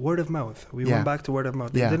 word of mouth. We went back to word of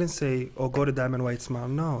mouth. They didn't say, go to Diamond White Smile.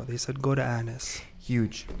 No, they said, go to Anis.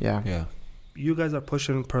 Huge. You guys are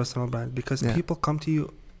pushing personal brand because people come to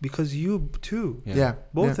you because you too.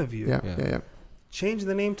 Both of you. Change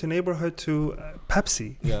the name to Neighborhood to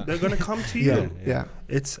Pepsi. They're going to come to you.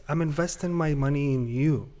 I'm investing my money in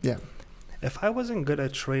you. If I wasn't good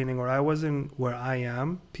at training or I wasn't where I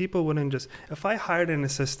am, people wouldn't just... If I hired an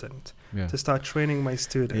assistant to start training my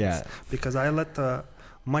students because I let the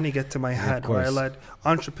money get to my head, or I let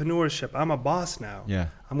entrepreneurship, I'm a boss now. Yeah.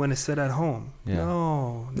 I'm going to sit at home. Yeah.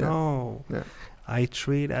 No. Yeah. I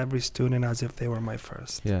treat every student as if they were my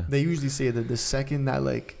first. Yeah. They usually say that the second that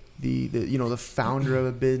like the the founder of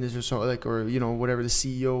a business or so, like, or whatever, the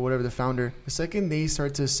CEO, whatever, the founder, the second they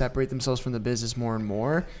start to separate themselves from the business more and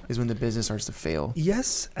more is when the business starts to fail.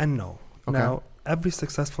 Yes and no. Okay. Now, every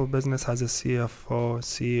successful business has a CFO,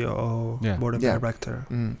 CEO, board of director.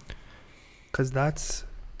 Because that's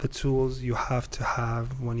the tools you have to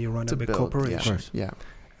have when you run a big corporation. Yeah.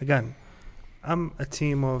 Again, I'm a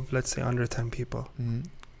team of, let's say, under 10 people.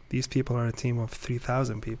 These people are a team of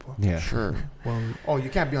 3,000 people. Yeah, sure. Well, you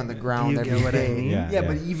can't be on the ground every day. What I mean? Yeah,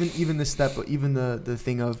 but even the step, even the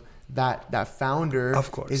thing of that founder,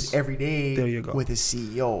 of course, is every day there you go. With his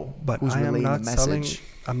CEO, but who's I am not the message. selling.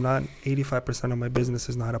 I'm not. 85% of my business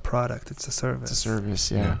is not a product; it's a service. It's a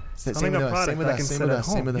service. Yeah. Selling a product that I can sit at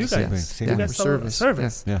home. You guys sell a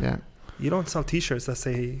service. Yeah. You don't sell T-shirts that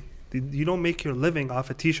say. You don't make your living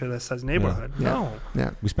off a T-shirt that says neighborhood. Yeah. No.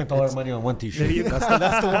 Yeah. We spent all our money on one T-shirt. That's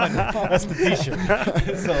the one. That's the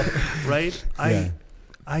T-shirt. So, right?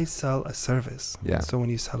 I sell a service. Yeah. So when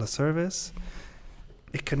you sell a service,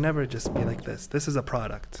 it can never just be like this. This is a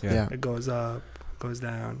product. Yeah. It goes up, goes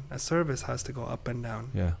down. A service has to go up and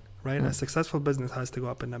down. Yeah. Right? A successful business has to go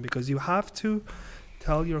up and down because you have to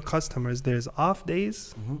tell your customers there's off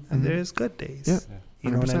days and there's good days. Yeah.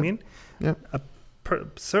 You know what I mean? Yeah.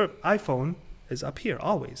 iPhone is up here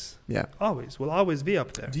always. Yeah. Always. Will always be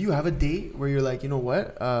up there. Do you have a date where you're like, you know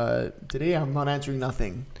what? Today I'm not answering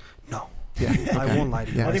nothing. No. Yeah. Okay. I won't lie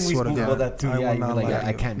to you. Yeah. I think we spoke about that too.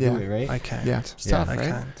 I can't do it, right? I can't. Yeah. It's tough, right? I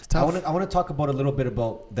can't. It's tough. I want to talk about a little bit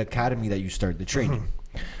about the academy that you started, the training.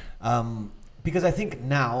 Because I think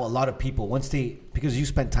now a lot of people, because you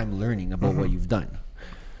spent time learning about what you've done.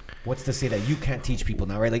 What's to say that you can't teach people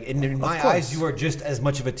now, right? Like in my eyes, you are just as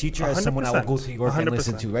much of a teacher as someone I will go to York and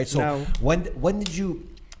listen to, right? So now, when did you?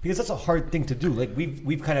 Because that's a hard thing to do. Like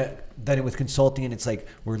we've kind of done it with consulting, and it's like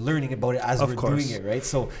we're learning about it as we're doing it, right?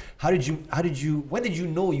 So when did you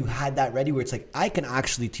know you had that ready? Where it's like I can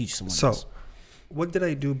actually teach someone. So, else? What did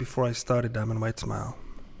I do before I started Diamond White Smile?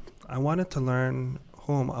 I wanted to learn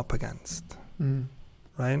who I'm up against,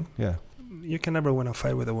 right? Yeah. You can never win a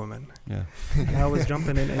fight with a woman. Yeah. And I was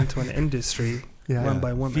jumping into an industry run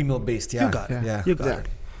by women. Female-based, You got it. Yeah. You got it.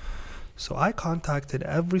 So I contacted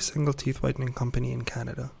every single teeth whitening company in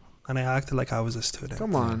Canada. And I acted like I was a student.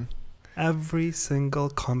 Come on. Every single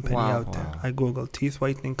company out there. I Googled teeth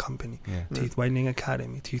whitening company, teeth whitening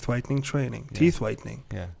academy, teeth whitening training, teeth whitening,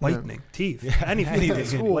 whitening, teeth,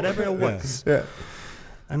 anything, whatever it was. Yeah.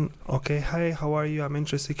 And okay, hi, how are you? I'm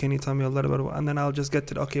interested. Can you tell me a little bit about? And then I'll just get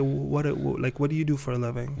to okay. What do you do for a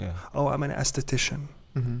living? Yeah. Oh, I'm an esthetician.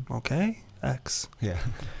 Okay, X. Yeah.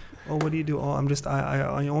 Oh, what do you do? Oh,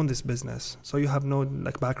 I own this business. So you have no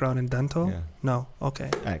background in dental? Yeah. No. Okay.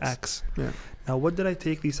 X. Yeah. Now, what did I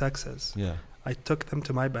take these X's? Yeah. I took them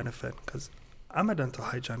to my benefit because I'm a dental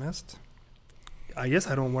hygienist. I guess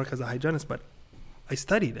I don't work as a hygienist, but I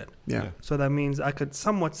studied it. Yeah. So that means I could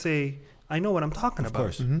somewhat say I know what I'm talking about.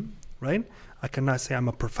 Of course. Right? I cannot say I'm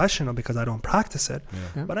a professional because I don't practice it,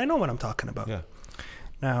 but I know what I'm talking about. Yeah.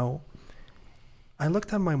 Now, I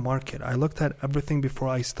looked at my market. I looked at everything before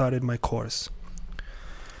I started my course.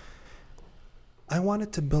 I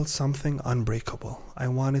wanted to build something unbreakable. I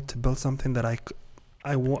wanted to build something that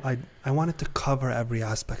I wanted to cover every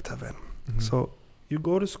aspect of it. So you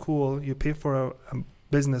go to school, you pay for a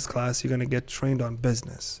business class, you're going to get trained on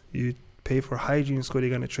business. You pay for hygiene school,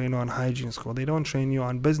 you're going to train on hygiene school. They don't train you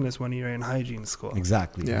on business when you're in hygiene school.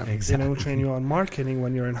 Exactly. Yeah. They don't train you on marketing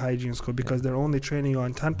when you're in hygiene school because they're only training you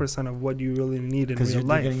on 10% of what you really need in real life. Because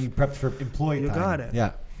you're getting you prepped for employee time. You got it.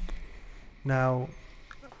 Yeah. Now,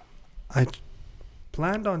 I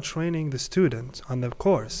planned on training the students on the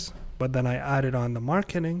course, but then I added on the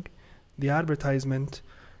marketing, the advertisement,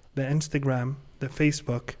 the Instagram, the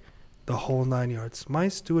Facebook, the whole 9 yards. My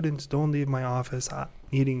students don't leave my office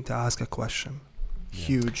needing to ask a question.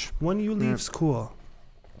 Huge. When you leave school,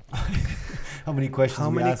 how many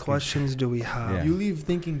questions do we have? Yeah. You leave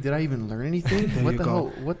thinking, did I even learn anything? What the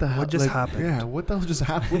hell? What the hell? What just happened? Yeah, what the hell just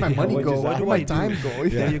happened? Where'd my money go? Where did my time go?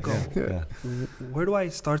 There you go. Where do I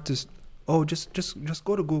start to... Oh, just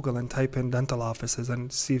go to Google and type in dental offices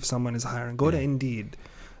and see if someone is hiring. Go to Indeed.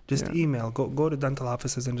 Just email. Go to dental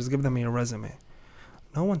offices and just give them your resume.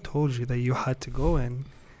 No one told you that you had to go in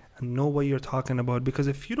and know what you're talking about. Because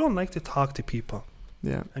if you don't like to talk to people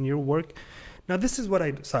and your work... Now, this is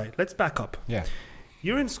what Sorry, let's back up. Yeah.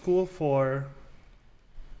 You're in school for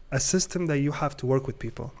a system that you have to work with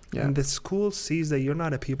people. Yeah. And the school sees that you're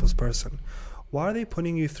not a people's person. Why are they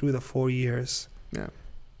putting you through the 4 years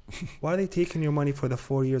Why are they taking your money for the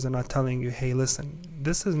 4 years and not telling you, hey, listen,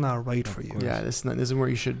 this is not right for you? Yeah, this isn't where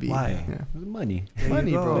you should be. Why? Yeah. Money.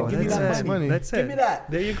 Money, bro. Give me that money. That's it. Give me that.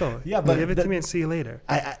 There you go. Yeah, but give it to me and see you later.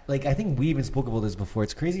 I think we even spoke about this before.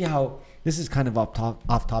 It's crazy how this is kind of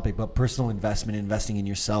off topic, but personal investment, investing in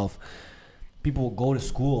yourself. People will go to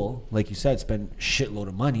school, like you said, spend shitload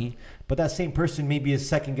of money, but that same person maybe is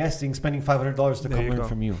second guessing spending $500 to come learn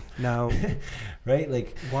from you. Now, right?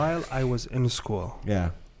 Like while I was in school,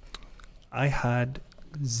 yeah, I had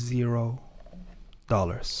 $0.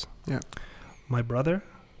 Yeah. My brother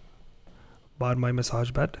bought my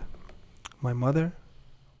massage bed. My mother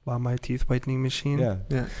bought my teeth whitening machine.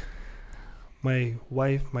 Yeah. My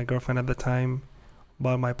wife, my girlfriend at the time,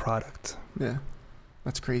 bought my product. Yeah.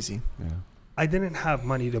 That's crazy. Yeah. I didn't have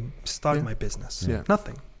money to start my business. Yeah.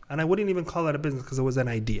 Nothing. And I wouldn't even call it a business because it was an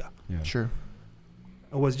idea. Yeah. Sure.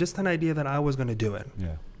 It was just an idea that I was going to do it.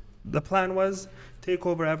 Yeah. The plan was take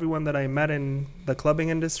over everyone that I met in the clubbing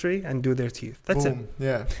industry and do their teeth. That's Boom. it.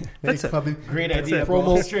 Yeah. That's it. Great That's idea. it.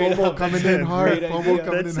 Promo coming in hard. Promo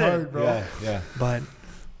coming That's in it. hard, bro. Yeah. Yeah. But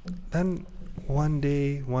then one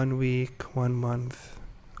day, 1 week, 1 month,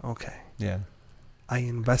 okay, Yeah. I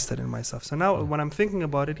invested in myself. So now when I'm thinking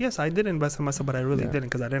about it, yes, I did invest in myself, but I really didn't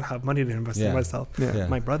because I didn't have money to invest in myself. Yeah.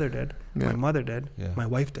 My brother did. Yeah. My mother did. Yeah. My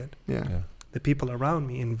wife did. Yeah. Yeah. The people around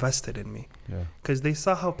me invested in me Yeah. because they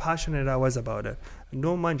saw how passionate I was about it.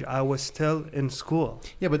 No mind you, I was still in school.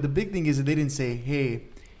 Yeah, but the big thing is that they didn't say, "Hey,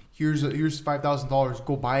 here's $5,000,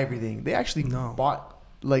 go buy everything." They actually bought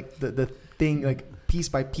like the thing like piece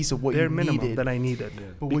by piece of what Bare you minimum needed. that I needed.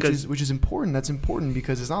 But which is important. That's important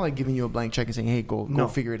because it's not like giving you a blank check and saying, "Hey, go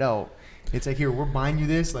figure it out." It's like, here, we're buying you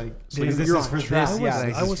this, like, so This you're is on for track.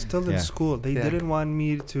 this, I was still in school. They Yeah. didn't want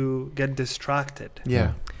me to get distracted.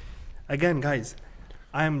 Yeah. Again, guys,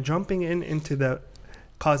 I am jumping into the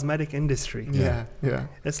cosmetic industry. Yeah. Yeah.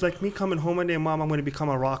 It's like me coming home one day, Mom, I'm going to become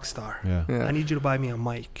a rock star. Yeah. Yeah. I need you to buy me a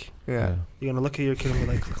mic. Yeah. You're going to look at your kid and be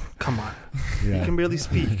like, come on. Yeah. You can barely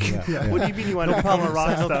speak. Yeah. What do you mean you want to become a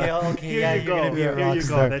rock star? Okay. Here Yeah, you you're go. gonna be a Here rock you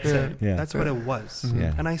star. go. That's it. Yeah. That's what it was. Mhm.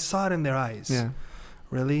 Yeah. And I saw it in their eyes. Yeah.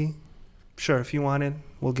 Really? Sure, if you want it,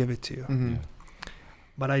 we'll give it to you. Mhm.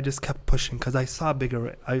 But I just kept pushing because I saw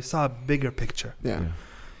a bigger picture. Yeah.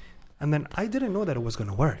 And then I didn't know that it was going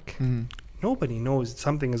to work. Mhm. Nobody knows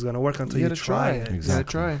something is going to work until You you gotta try try. it. You gotta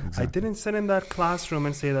try. I didn't sit in that classroom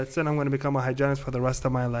and say, that's it, I'm going to become a hygienist for the rest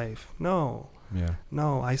of my life. No,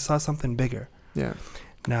 I saw something bigger. Yeah.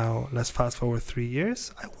 Now, let's fast forward 3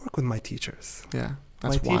 years. I work with my teachers. Yeah. My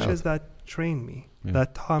That's wild. teachers that trained me, Yeah.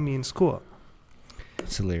 that taught me in school.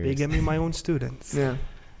 It's hilarious. They give me my own students. Yeah.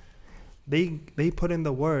 They put in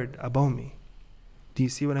the word about me. Do you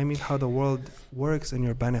see what I mean? How the world works in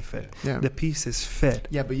your benefit. Yeah. The pieces fit.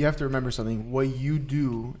 Yeah, but you have to remember something. What you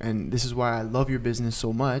do, and this is why I love your business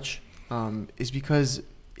so much, is because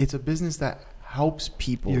it's a business that helps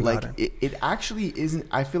people. You like got it. it actually isn't.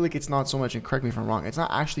 I feel like it's not so much. And correct me if I'm wrong. It's not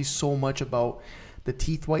actually so much about the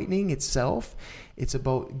teeth whitening itself. It's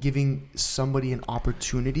about giving somebody an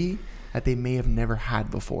opportunity that they may have never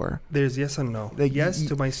had before. There's yes and no. Like, yes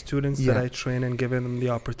to my students that I train and giving them the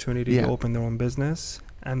opportunity to open their own business,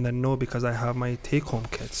 and then no because I have my take-home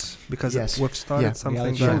kits because we've started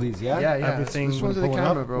something that everything this one's the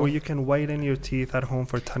camera, bro. where you can whiten your teeth at home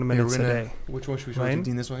for 10 minutes a day. Which one should we show? Right?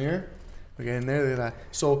 This one here. Okay, in there, look at that.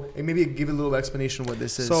 So maybe give a little explanation of what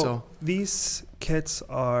this is. So these kits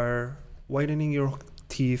are whitening your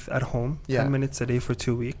teeth at home 10 minutes a day for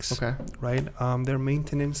 2 weeks. Okay. Right? They're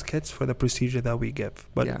maintenance kits for the procedure that we give.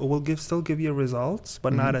 But it will still give you results,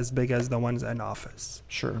 but not as big as the ones in office.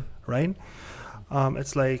 Sure. Right?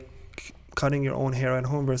 It's like cutting your own hair at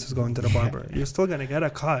home versus going to the barber. You're still going to get a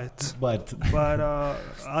cut. But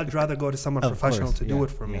I'd rather go to someone professional to do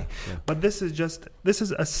it for me. Yeah. But this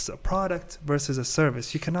is a product versus a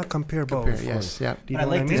service. You cannot compare both. Yes. Yeah. I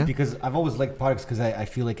like this because I've always liked products because I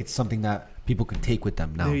feel like it's something that people can take with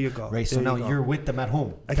them now. There you go. Right. So now you're with them at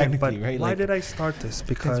home. Technically, right? Why did I start this?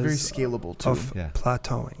 Because it's very scalable too. Of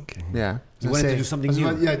plateauing. Yeah. You wanted to do something new.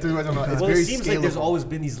 It's well, it seems like there's always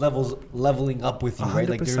been these levels leveling up with you, right? 100%.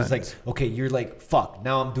 Like there's like, okay, you're like, fuck,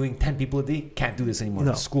 now I'm doing 10 people a day. Can't do this anymore.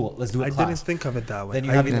 No. School. Let's do a class. I didn't think of it that way. Then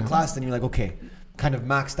you're having the class, then you're like, okay, kind of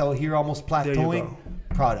maxed out here, almost plateauing.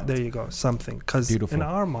 Product. There you go. Something. Because in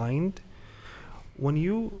our mind, when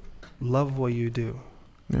you love what you do,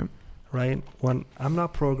 right? When I'm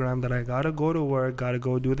not programmed that I gotta go to work, gotta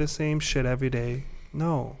go do the same shit every day.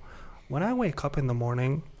 No. When I wake up in the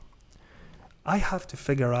morning, I have to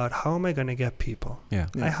figure out how am I going to get people.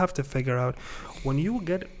 I have to figure out when you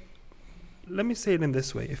get, let me say it in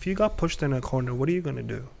this way. If you got pushed in a corner, what are you going to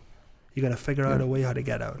do? You got to figure out a way how to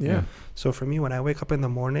get out. Yeah. So for me, when I wake up in the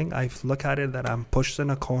morning, I look at it that I'm pushed in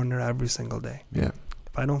a corner every single day. Yeah.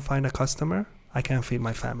 If I don't find a customer, I can't feed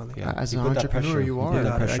my family. Yeah. As you an put that entrepreneur, pressure, you are. put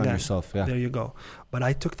that pressure on Again, yourself. Yeah. There you go. But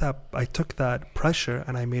I took that pressure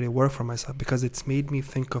and I made it work for myself because it's made me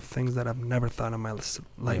think of things that I've never thought in my life.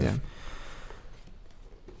 Yeah.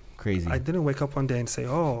 Crazy. I didn't wake up one day and say,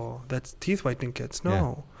 oh, that's teeth whitening kits.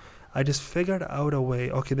 No. I just figured out a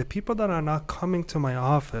way. Okay, the people that are not coming to my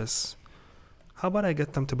office, how about I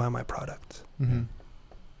get them to buy my product? Mm-hmm.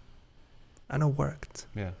 And it worked.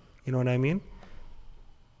 Yeah. You know what I mean?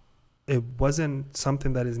 It wasn't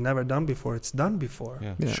something that is never done before. It's done before.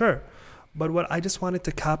 Yeah. Sure. But what I just wanted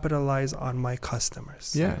to capitalize on my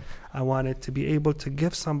customers. Yeah. I wanted to be able to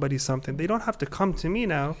give somebody something. They don't have to come to me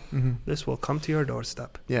now. Mm-hmm. This will come to your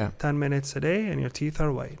doorstep. Yeah. 10 minutes a day and your teeth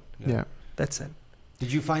are white. Yeah. That's it.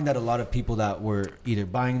 Did you find that a lot of people that were either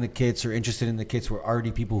buying the kits or interested in the kits were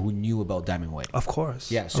already people who knew about Diamond White? Of course.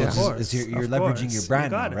 Yeah. So Of course. you're Of leveraging course. your brand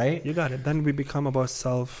You got now, it. right? You got it. Then we become about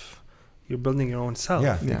you're building your own self.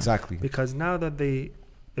 Yeah, Yeah. exactly. Because now that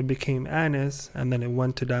it became Anis and then it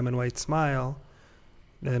went to Diamond White Smile,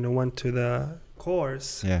 then it went to the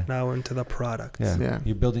course, now into the product. Yeah. Yeah.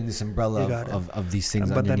 You're building this umbrella of these things.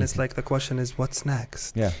 But then underneath it's like the question is, what's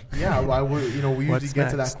next? Yeah. Yeah. Why would we usually What's get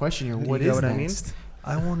to next? that question here? You What get is what I next? mean?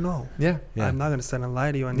 I won't know. Yeah. Yeah. I'm not going to sit and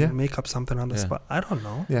lie to you and make up something on the spot. I don't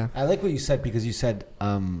know. Yeah. I like what you said because you said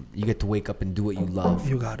you get to wake up and do what you love.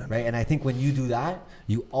 You got it. Right? And I think when you do that,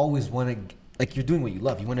 you always want to, like, you're doing what you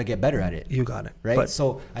love. You want to get better at it. You got it. Right? But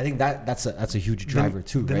So I think that's a huge driver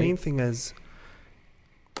too, the right? main thing is,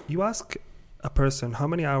 you ask a person, how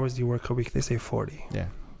many hours do you work a week? They say 40. Yeah.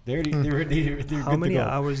 They're good How many to go.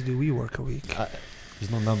 hours do we work a week? There's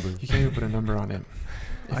no number. You can't even put a number on it.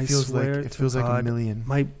 I swear it feels like a million.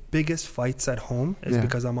 My biggest fights at home is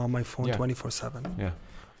because I'm on my phone Yeah. 24/7. Yeah.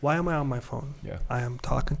 Why am I on my phone? Yeah. I am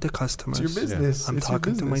talking to customers. It's your business. I'm It's your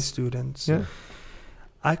talking to my business. students. Yeah.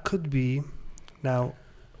 I could be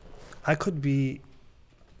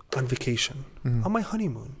on vacation, Mhm. on my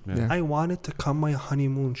honeymoon. Yeah. I wanted to come my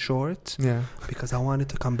honeymoon short Yeah. because I wanted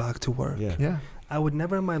to come back to work. Yeah. Yeah. I would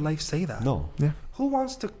never in my life say that. No. Who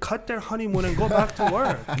wants to cut their honeymoon and go back to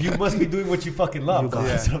work? You must be doing what you fucking love. You got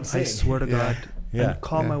That's it. what I'm saying. I swear to Yeah. God. Yeah. And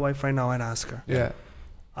call Yeah. my wife right now and ask her. Yeah.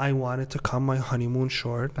 I wanted to come my honeymoon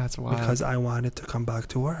short That's why. because I wanted to come back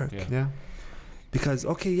to work. Yeah. Yeah. Because,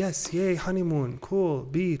 okay, yes, yay, honeymoon, cool,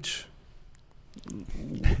 beach.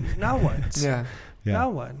 Now what? Yeah. Now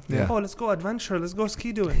what? Yeah. Oh, let's go adventure. Let's go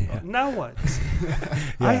ski doing. Yeah. Now what?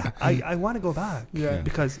 Yeah. I want to go back. Yeah.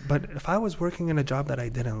 But if I was working in a job that I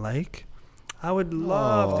didn't like, I would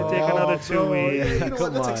love to take another 2 bro. weeks. Yeah, you know what?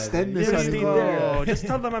 Come Let's on. extend this. There Just you stay go. there. Just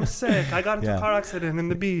tell them I'm sick. I got into Yeah. a car accident in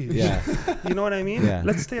the beach. Yeah. You know what I mean? Yeah.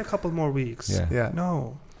 Let's stay a couple more weeks. Yeah. Yeah.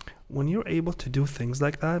 No. When you're able to do things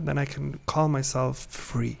like that, then I can call myself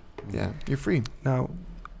free. Yeah. You're free. Now,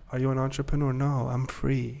 are you an entrepreneur? No, I'm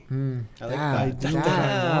free. I like I that. do what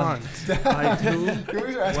I want. I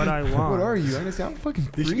do what I want. What are you? I understand. I'm fucking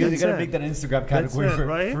You free. gotta That's it. make that Instagram That's category it, for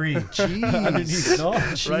right? free. Jeez. Underneath, no?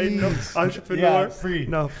 Right? No, Jeez. entrepreneur. Yeah, free.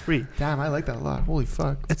 No, free. Damn, I like that a lot. Holy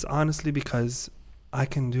fuck. It's honestly because I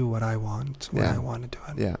can do what I want when Yeah. I want to do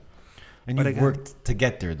it. Yeah. And But you again- worked to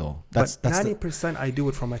get there, though. But That's 90% I do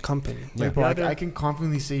it for my company. Yeah. Like, bro, The other- I can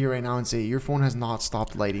confidently sit here right now and say your phone has not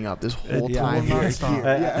stopped lighting up this whole It time. will not Here. stop.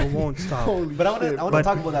 Yeah. It won't stop. Holy But I want shit. to But-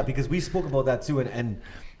 talk about that because we spoke about that too, and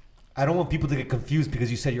I don't want people to get confused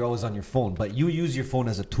because you said you're always on your phone, but you use your phone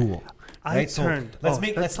as a tool. I Right? So turned. let's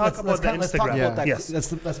talk about the let's talk Instagram. about that. Yes.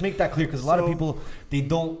 Let's make that clear because a lot of So- people they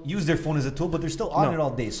don't use their phone as a tool, but they're still on No. it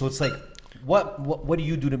all day. So it's like, what do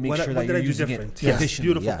you do to make sure that what did you're I do using different? it Yes, efficiently?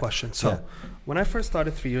 beautiful Yeah. question. So, Yeah. when I first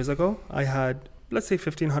started 3 years ago, I had, let's say,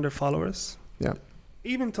 1,500 followers. Yeah.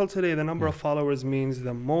 Even till today, the number of followers means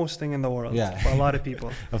the most thing in the world Yeah. for a lot of people.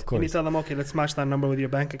 Of And you course. tell them, okay, let's match that number with your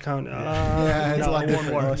bank account. Yeah, it's a no, lot it won't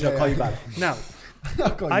different. work. I'll call you back. Now, I'll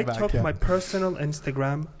call you I back, took yeah. my personal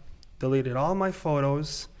Instagram, deleted all my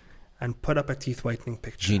photos, and put up a teeth whitening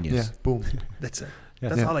picture. Yeah. Genius. Boom. That's it. Yeah.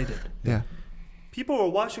 That's Yeah. all I did. Yeah. People were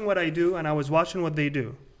watching what I do, and I was watching what they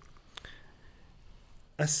do.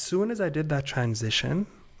 As soon as I did that transition,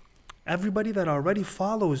 everybody that already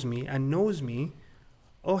follows me and knows me,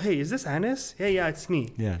 oh, hey, is this Anis? Yeah, it's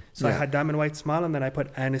me. Yeah. So I Yeah. had Diamond White Smile, and then I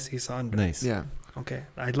put Anis Isa under. Nice. Yeah. Okay.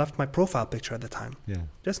 I left my profile picture at the time. Yeah.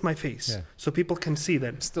 Just my face. Yeah. So people can see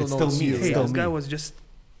that, Still It's no still it's me. you. It's hey, still this me. guy was just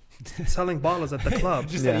selling bottles at the club.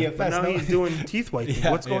 Just Yeah. at EFS, But now no? he's doing teeth whitening.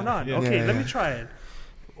 Yeah, What's going yeah, on? yeah. Okay, Yeah, let yeah. me try it.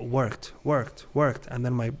 Worked. And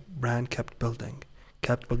then my brand kept building.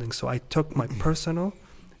 So I took my personal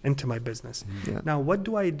into my business. Yeah. Now, what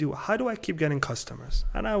do I do? How do I keep getting customers?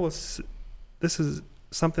 And this is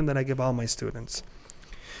something that I give all my students.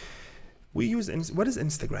 We use, what is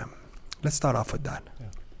Instagram? Let's start off with that.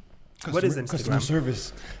 What is Instagram? Customer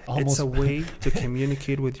service. Almost. It's a way to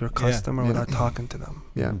communicate with your customer without talking to them.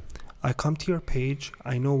 Yeah. I come to your page.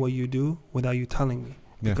 I know what you do without you telling me,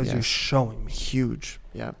 because you're showing me. Huge.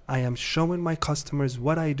 Yeah. I am showing my customers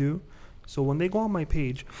what I do. So when they go on my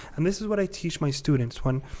page, and this is what I teach my students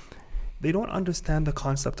when they don't understand the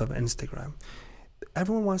concept of Instagram.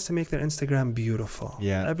 Everyone wants to make their Instagram beautiful.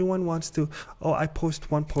 Yeah. Everyone wants to, I post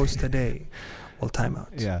one post a day. Well, time out.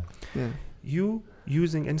 Yeah. Yeah. You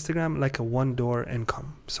using Instagram like a one-door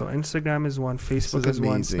income. So Instagram is one, Facebook is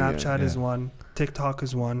one, Snapchat is one, TikTok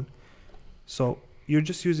is one. So you're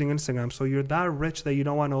just using Instagram. So you're that rich that you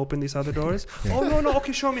don't want to open these other doors. Oh, no.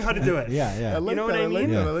 Okay, show me how to do it. Yeah. You know what I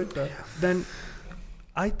mean? I like that. Then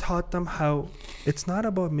I taught them how it's not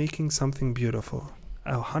about making something beautiful.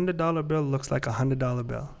 A $100 bill looks like a $100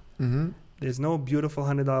 bill. Mm-hmm. There's no beautiful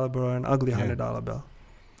 $100 bill or an ugly $100 bill.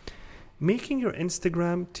 Making your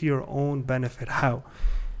Instagram to your own benefit. How?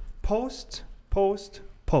 Post.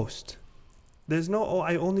 There's no,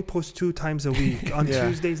 I only post 2 times a week on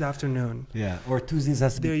Tuesdays afternoon. Yeah. Or Tuesdays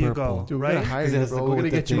has to be purple. There you go. Dude, right? We're going to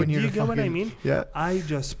get you in here. Do you get what I mean? Yeah. I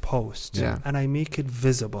just post. Yeah. And I make it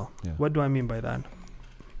visible. Yeah. What do I mean by that?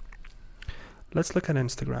 Let's look at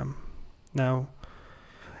Instagram. Now,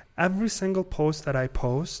 every single post that I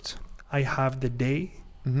post, I have the day,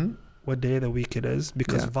 what day of the week it is,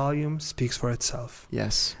 because volume speaks for itself.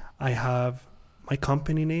 Yes. I have my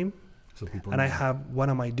company name, and I have what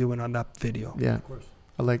am I doing on that video. Yeah, of course.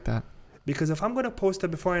 I like that. Because if I'm going to post a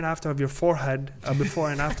before and after of your forehead, a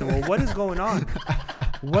before and after, well, what is going on?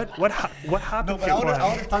 What happened? No, but I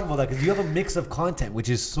want to talk about that because you have a mix of content which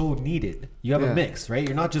is so needed. You have a mix, right?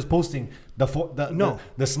 You're not just posting the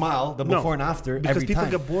smile, the before and after because every people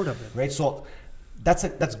time, get bored of it, right? So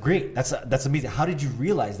that's great. That's amazing. How did you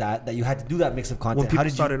realize that you had to do that mix of content? When people How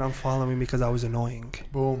did started unfollowing me because I was annoying.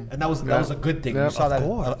 Boom. And that was a good thing. Yeah, you saw that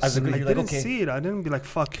as a good. I didn't see it. I didn't be like,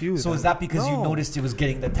 fuck you. So is that because you noticed it was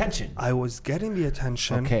getting the attention? I was getting the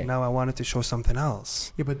attention. Okay. Now I wanted to show something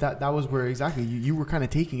else. Yeah, but that was where exactly you were kind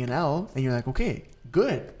of taking an L, and you're like, okay,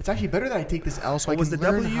 good. It's actually better that I take this L so I can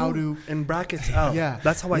learn how to. In brackets L. Yeah.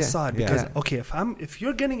 That's how I saw it. Because okay, if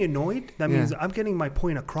you're getting annoyed, that means I'm getting my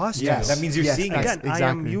point across to you. That means you're seeing Again, it. I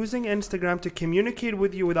am using Instagram to communicate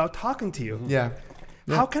with you without talking to you. Yeah.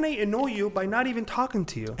 How can I annoy you by not even talking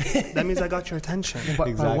to you? That means I got your attention.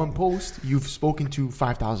 But by one post, you've spoken to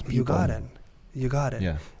 5,000 people. You got it.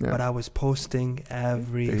 Yeah. But I was posting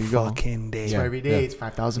every fucking day. So every day it's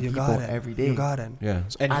 5,000 people every day. You got it. Yeah.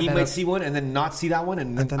 So and he might see one and then not see that one,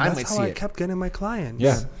 and then I might see it. That's how I kept getting my clients.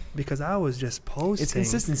 Yeah. Because I was just posting. It's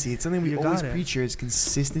consistency. It's something we always preach here. It's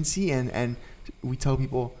consistency, and we tell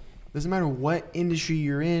people, doesn't matter what industry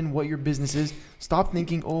you're in, what your business is. Stop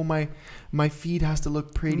thinking, oh, my feed has to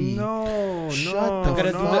look pretty. No, you gotta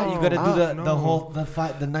do the whole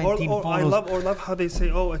the 19 photos. I love how they say,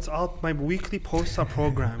 oh, it's all my weekly posts are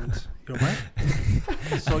programmed. You're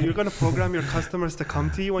what? So you're gonna program your customers to come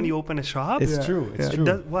to you when you open a shop? It's true. It's true.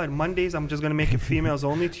 What? Mondays I'm just gonna make it females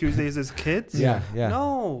only. Tuesdays is kids. Yeah.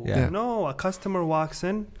 No. A customer walks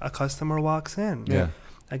in. Yeah.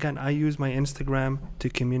 Again, I use my Instagram to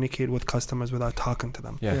communicate with customers without talking to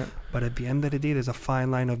them. Yeah. But at the end of the day, there's a fine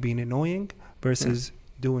line of being annoying versus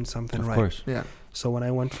doing something right. Of course. Yeah. So when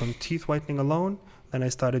I went from teeth whitening alone, then I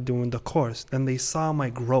started doing the course. Then they saw my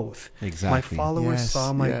growth. Exactly. My followers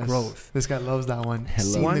saw my growth. This guy loves that one.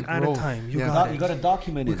 One at a time. You got to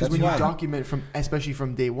document it. Because when you document especially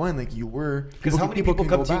from day one, like you were. Because how many people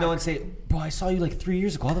come to you now and say, bro, I saw you like 3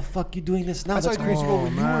 years ago. How the fuck you doing this now? I saw you 3 years ago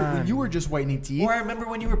when you were just whitening teeth. Or I remember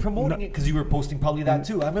when you were promoting it, because you were posting probably that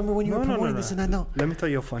too. I remember when you were promoting this and that now. Let me tell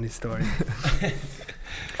you a funny story.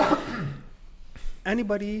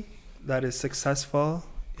 Anybody that is successful,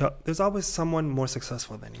 there's always someone more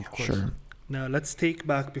successful than you. Of course. Sure. Now let's take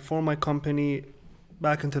back before my company,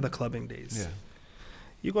 back into the clubbing days. Yeah.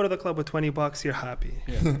 You go to the club with $20, you're happy.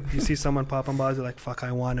 Yeah. You see someone popping bottles, you're like, fuck,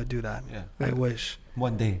 I want to do that. Yeah. I wish.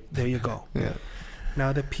 One day. There you go. Yeah.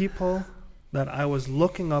 Now the people that I was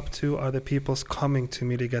looking up to are the people coming to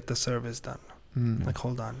me to get the service done. Like,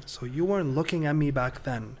 hold on. So you weren't looking at me back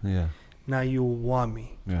then. Yeah. Now you want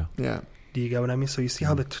me. Yeah. Yeah. Do you get what I mean? So you see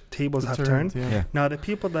how the tables have turned? Yeah. Now the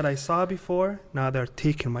people that I saw before, now they're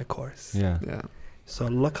taking my course. Yeah. Yeah. So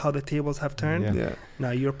look how the tables have turned. Yeah.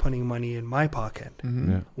 Now you're putting money in my pocket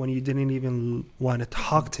when you didn't even want to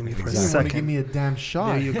talk to me for a You second. want to give me a damn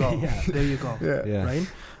shot. There you go. There you go. Yeah. Right?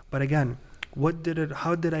 But again,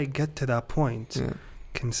 how did I get to that point? Yeah.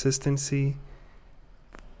 Consistency,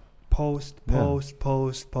 Post. But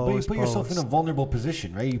you put yourself in a vulnerable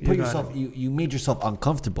position, right? You made yourself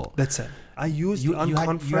uncomfortable. That's it. I used the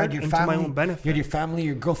uncomfort into my own benefit. You had your family,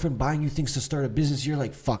 your girlfriend buying you things to start a business. You're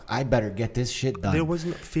like, fuck, I better get this shit done.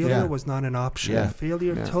 Failure was not an option. Yeah.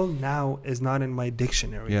 Failure till now is not in my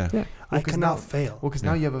dictionary. Yeah. Well, I cannot fail. Well, because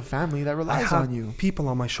now you have a family that relies on you. People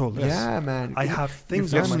on my shoulders. Yeah, man. I have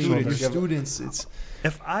things your on my family, shoulders. Your students.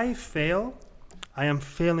 If I fail, I am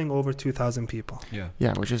failing over 2,000 people. Yeah,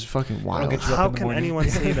 which is fucking wild. How can anyone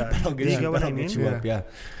say that? You get what I mean? Yeah.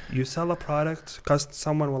 You sell a product because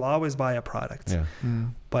someone will always buy a product. Yeah.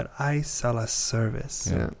 But I sell a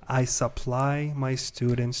service. Yeah. I supply my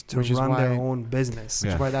students to run their own business.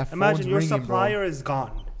 Which is why that phone's Imagine your ringing, supplier is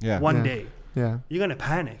gone one day. Yeah. You're going to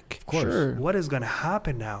panic. Of course. Sure. What is going to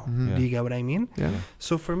happen now? Mm-hmm. Do you get what I mean? Yeah.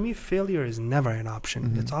 So for me, failure is never an option.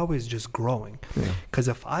 Mm-hmm. It's always just growing. Yeah. Because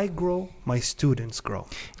if I grow, my students grow.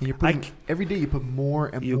 And you're putting, every day you put more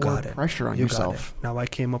and more pressure on yourself. Now I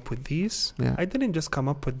came up with these. Yeah. I didn't just come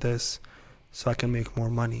up with this so I can make more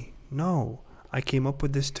money. No. I came up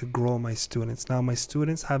with this to grow my students. Now my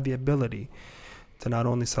students have the ability to not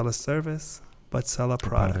only sell a service, but sell a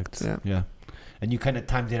product. Yeah. And you kind of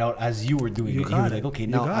timed it out as you were doing it. You were like, okay,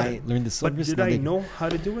 now I learned the service. But did I know how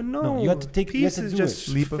to do it? No. You had to take pieces. Just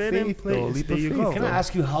leap of faith. Leap of faith. Can I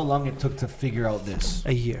ask you how long it took to figure out this?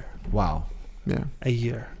 A year. Wow. Yeah. A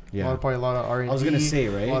year. Yeah. Probably a lot of R&D. I was gonna say,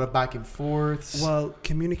 right? A lot of back and forths. Well,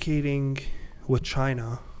 communicating with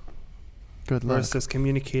China. Good luck. Versus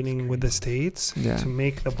communicating with the States to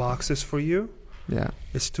make the boxes for you. Yeah.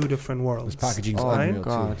 It's two different worlds. This packaging's unreal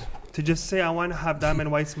too. To just say I want to have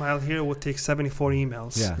Diamond White Smile here will take 74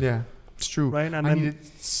 emails. Yeah. It's true. Right? And I then needed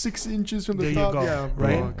 6 inches from the there top. You go. Yeah,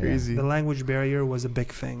 right? Bro, crazy. The language barrier was a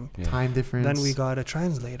big thing. Yeah. Time difference. Then we got a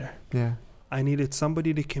translator. Yeah. I needed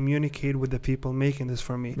somebody to communicate with the people making this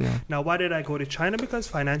for me. Yeah. Now, why did I go to China? Because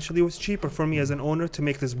financially it was cheaper for me as an owner to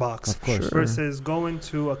make this box. Of course. Versus going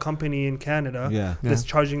to a company in Canada that's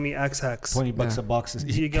charging me XX. $20 a box.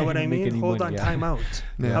 You get what I mean? Hold on, time out.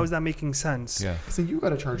 How is that making sense? Yeah. So you got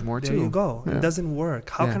to charge more too. There you go. It doesn't work.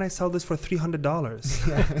 How can I sell this for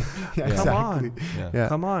 $300? Come on.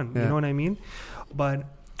 Come on. You know what I mean? But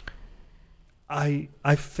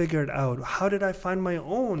I figured out, how did I find my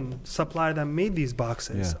own supplier that made these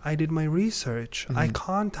boxes? I did my research. I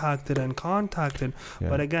contacted.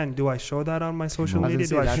 But again, do I show that on my social media?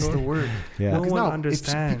 That's the word. No one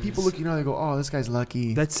understands. People look, they go, oh, this guy's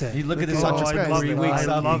lucky. That's it. You look at this entrepreneur, he wakes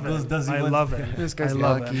up, he goes, does he I love it. This guy's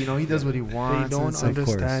lucky. He does what he wants. They don't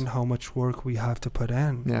understand how much work we have to put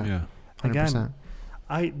in. Yeah. 100%. Again,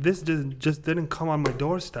 this just didn't come on my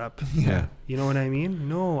doorstep. Yeah. You know what I mean?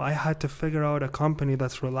 No, I had to figure out a company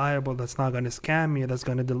that's reliable, that's not going to scam me, that's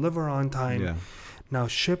going to deliver on time. Yeah. Now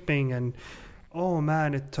shipping and, oh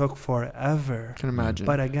man, it took forever. Can imagine.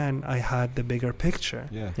 But again, I had the bigger picture.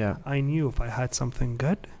 Yeah. I knew if I had something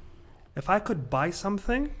good, if I could buy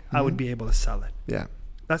something, I would be able to sell it. Yeah.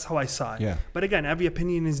 That's how I saw it. Yeah. But again, every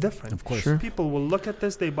opinion is different. Of course. Sure. People will look at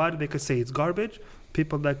this, they buy it, they could say it's garbage.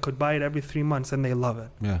 People that could buy it every 3 months and they love it.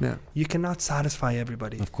 Yeah. You cannot satisfy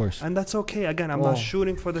everybody. Of course. And that's okay. Again, I'm not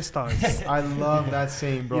shooting for the stars. I love that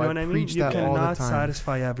saying, bro. You know what I mean? You cannot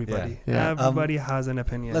satisfy everybody. Yeah. Everybody has an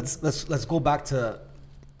opinion. Let's go back to,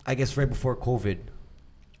 I guess, right before COVID.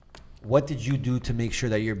 What did you do to make sure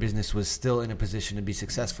that your business was still in a position to be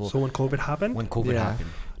successful? So when COVID happened? When COVID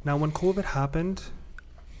happened. Now, when COVID happened,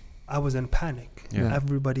 I was in panic. Yeah.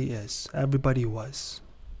 Everybody is. Everybody was.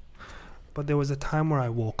 But there was a time where I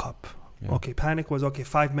woke up. Yeah. Okay, panic was,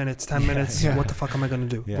 5 minutes, 10 minutes. What the fuck am I going to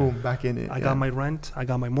do? Yeah. Boom, back in it. I got my rent. I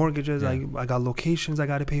got my mortgages. I got locations I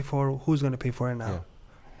got to pay for. Who's going to pay for it now? Yeah.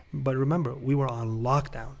 But remember, we were on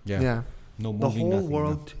lockdown. Yeah. No moving, the whole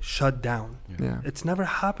world shut down. Yeah. It's never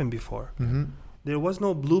happened before. Mm-hmm. There was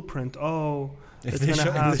no blueprint. If it's going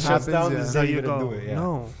to happen. If it shuts down, this is how you're going to do it. Yeah.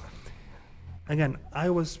 No. Again, I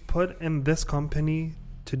was put in this company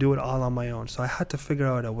to do it all on my own. So I had to figure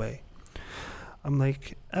out a way. I'm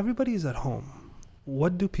like, everybody's at home.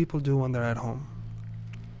 What do people do when they're at home?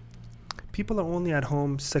 People are only at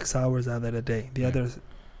home 6 hours out of the day. The other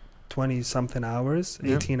 20-something hours,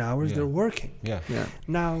 18 hours, they're working. Yeah.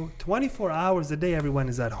 Now, 24 hours a day, everyone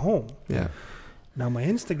is at home. Yeah. Now, my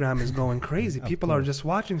Instagram is going crazy. People are just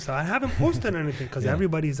watching stuff. I haven't posted anything because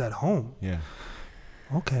everybody's at home. Yeah.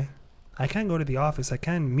 Okay. I can't go to the office. I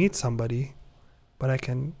can't meet somebody, but I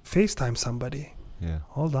can FaceTime somebody. Yeah.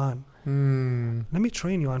 Hold on. Let me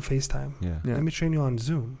train you on FaceTime. Yeah. Let me train you on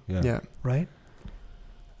Zoom. Yeah. Right?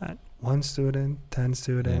 1 student, 10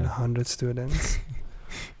 students, 100 students.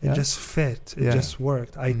 It just fit. It just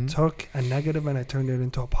worked. I took a negative and I turned it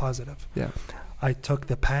into a positive. Yeah. I took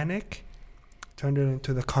the panic, turned it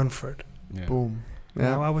into the comfort. Yeah. Boom.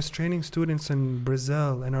 Now I was training students in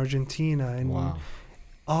Brazil and Argentina and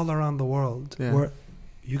all around the world. Yeah. Where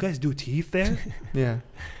you guys do teeth there? Yeah.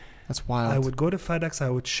 That's wild. I would go to FedEx. I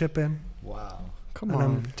would ship in. Wow. Come and on.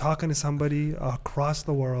 I'm talking to somebody across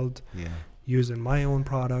the world using my own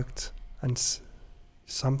product and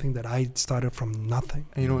something that I started from nothing.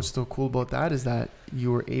 And you know what's still cool about that is that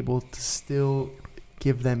you were able to still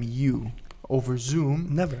give them you over Zoom.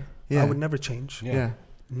 Never. Yeah. I would never change. Yeah.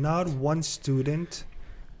 Not one student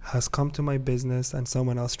has come to my business and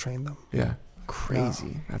someone else trained them. Yeah.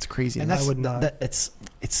 Crazy. That's crazy. And I would not.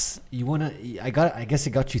 It's you wanna. I guess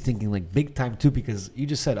it got you thinking like big time too, because you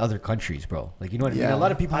just said other countries, bro. Like, you know what I mean? A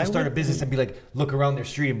lot of people will start a business and be like, look around their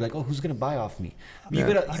street and be like, oh, who's gonna buy off me? But you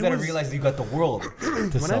gotta realize that you got the world to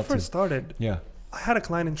when sell I first started, I had a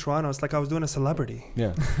client in Toronto. It's like I was doing a celebrity.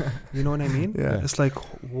 Yeah. You know what I mean? Yeah. It's like,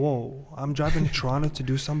 whoa, I'm driving to Toronto to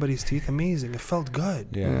do somebody's teeth. Amazing. It felt good.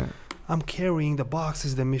 Yeah. I'm carrying the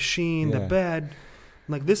boxes, the machine, the bed.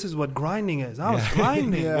 Like, this is what grinding is. I was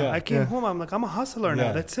grinding. I came home. I'm like, I'm a hustler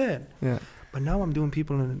now. That's it. Yeah. But now I'm doing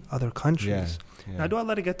people in other countries. Yeah. Now, do I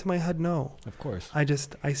let it get to my head? No. Of course. I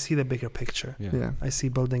see the bigger picture. Yeah. I see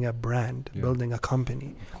building a brand, building a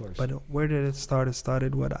company. Of course. But where did it start? It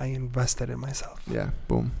started what I invested in myself. Yeah.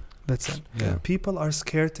 Boom. That's it. Yeah. People are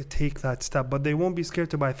scared to take that step, but they won't be scared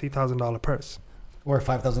to buy a $3,000 purse. Or a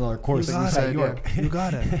 $5,000 course. You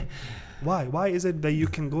got it. Why? Why is it that you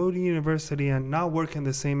can go to university and now work in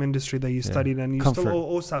the same industry that you studied and you still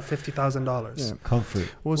owe OSA $50,000? Yeah. Comfort.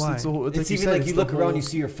 Well, Why? It's even like you look around, you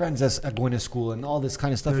see your friends as going to school and all this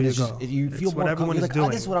kind of stuff. There and you you feel what more everyone is like,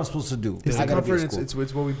 doing. this is what I'm supposed to do. It's I the gotta be comfort. at school.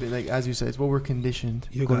 It's what we've been, like, as you said, it's what we're conditioned.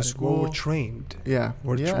 You go got to it. school. We're trained. Yeah.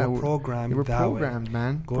 We're programmed. We're that programmed, way.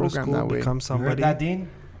 man. Go programmed to school, that way. become You heard somebody. that, Dean?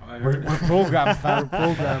 We're programmed, fam. We're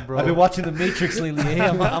programmed, bro. I've been watching The Matrix lately. Hey,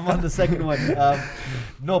 I'm on the second one.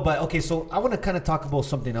 No, but okay, so I want to kind of talk about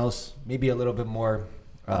something else, maybe a little bit more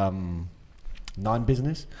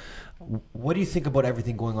non-business. What do you think about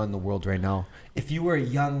everything going on in the world right now? If you were a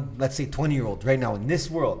young, let's say 20-year-old right now in this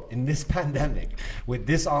world, in this pandemic, with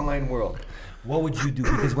this online world, what would you do?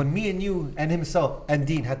 Because when me and you and himself and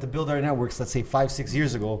Dean had to build our networks, let's say 5-6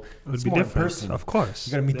 years ago, It would it's be more different. in person. Of course.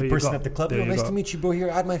 You gotta meet the person at the club. There you Nice go. to meet you, bro. Here,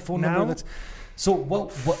 add my phone Now- number. So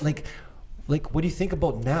what what do you think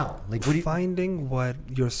about now? Like, what do you? Finding what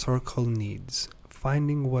your circle needs.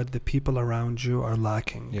 Finding what the people around you are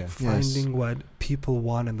lacking. Yeah. Finding what people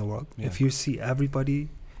want in the world. Yeah. If you see everybody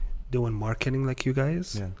doing marketing like you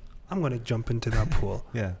guys, I'm going to jump into that pool.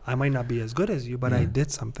 Yeah. I might not be as good as you, but I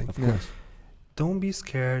did something. Of course. Don't be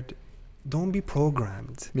scared. Don't be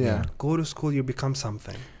programmed. Yeah. Go to school, you become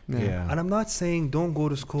something. Yeah. And I'm not saying don't go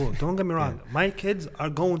to school. Don't get me wrong. My kids are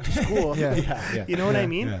going to school. You know what I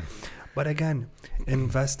mean? Yeah. But again,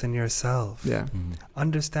 invest in yourself. Yeah.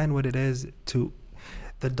 Understand what it is to...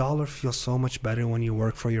 The dollar feels so much better when you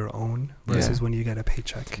work for your own versus when you get a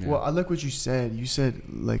paycheck. Yeah. Well, I like what you said. You said,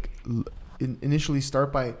 like, initially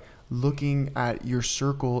start by looking at your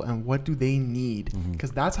circle and what do they need,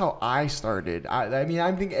 because that's how I started. I mean,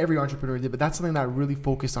 I think every entrepreneur did, but that's something that I really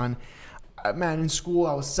focused on. Man, in school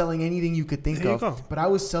I was selling anything you could think of, but I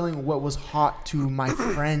was selling what was hot to my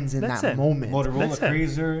friends in that moment. Motorola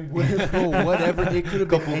Razr, whatever. It could have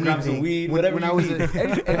been anything. Grams of weed, when I was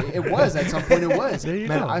it was at some point. It was. There you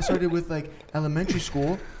Man, go. I started with like elementary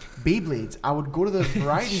school. Beyblades. I would go to the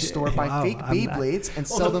variety store, buy fake Beyblades, and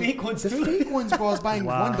sell them. Fake ones the too? fake ones, bro. I was buying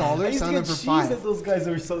 $1, selling them for $5. Those guys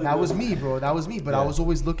are selling. That was me, bro. That was me. But I was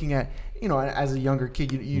always looking at, as a younger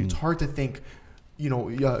kid, it's hard to think,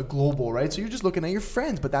 global, right? So you're just looking at your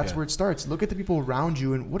friends, but that's where it starts. Look at the people around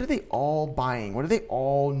you and what are they all buying? What do they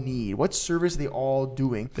all need? What service are they all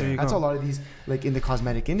doing? That's a lot of these, like in the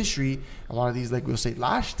cosmetic industry, a lot of these, like we'll say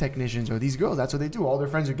lash technicians or these girls, that's what they do. All their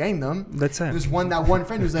friends are getting them. That's it. There's that one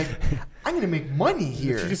friend who's like, I'm going to make money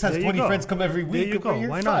here. She just has 20 friends come every week. There you go.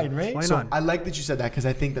 Why not? Right? Why So not? I like that you said that, because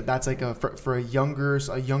I think that's like for a younger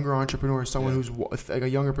entrepreneur, someone who's like a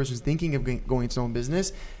younger person who's thinking of going into their own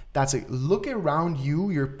business. That's like, look around you,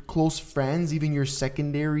 your close friends, even your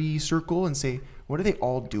secondary circle, and say, what are they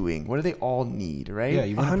all doing? What do they all need, right? Yeah,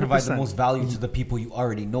 you want to provide the 100%. most value to the people you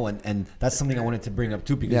already know. And that's something I wanted to bring up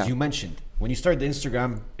too, because you mentioned when you started the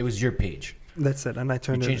Instagram, it was your page. That's it. And I You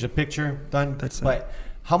turned changed the picture, done. That's it. But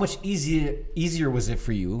how much easier was it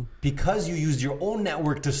for you because you used your own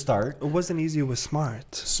network to start? It wasn't easy. It was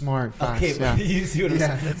smart. Smart, fast, Okay, yeah. you see what I'm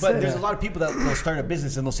saying? That's But it. there's a lot of people that will start a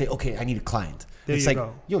business and they'll say, okay, I need a client. There It's you like,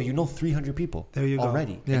 go. yo, you know 300 people There you go.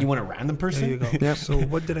 already. Yeah. And you want a random person? There you go. So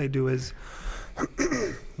what did I do is,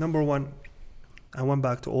 number one, I went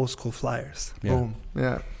back to old school flyers. Yeah. Boom.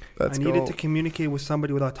 Yeah. I needed to communicate with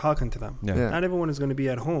somebody without talking to them. Not everyone is going to be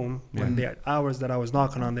at home when they're at hours that I was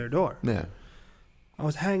knocking on their door. I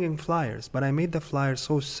was hanging flyers, but I made the flyers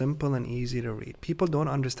so simple and easy to read. People don't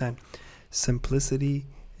understand. Simplicity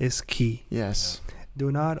is key. Yes. Do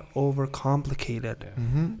not overcomplicate it.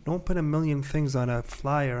 Don't put a million things on a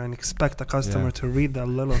flyer and expect a customer to read the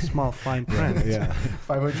little small fine print.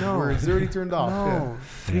 500 words already turned off. No,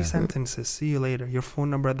 3 sentences. See you later. Your phone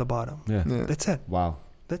number at the bottom. That's it. Wow.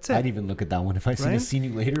 That's it. I'd even look at that one if I seen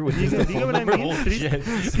you later with you the know what I mean?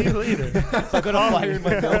 See you later. If I got a flyer in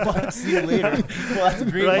my mailbox, see you later. Well, that's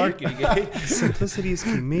great marketing. Eh? Simplicity is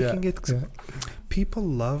key. Making it. People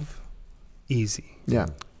love easy.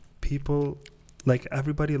 People. Like,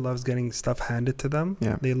 everybody loves getting stuff handed to them.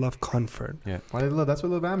 They love comfort. Why they love? That's what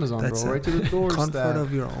they love Amazon, that's bro. Right to the doorstep. Comfort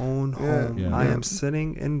of your own home. I am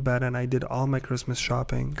sitting in bed and I did all my Christmas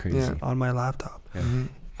shopping on my laptop.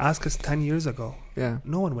 Ask us 10 years ago.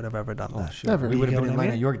 No one would have ever done that. Never. We would have been in line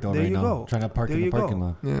at Yorkdale right now, trying to park in the parking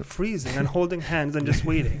lot. Freezing and holding hands and just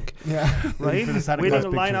waiting. Right? Waiting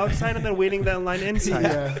in line outside and then waiting that line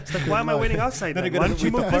inside. It's like, why am I waiting outside? Why don't you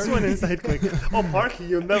move this one inside quick? Oh, parking.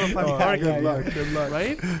 You'll never find parking. Good luck.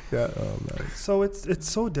 Right? So it's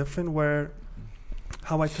so different where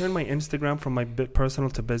how I turned my Instagram from my personal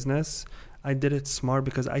to business. I did it smart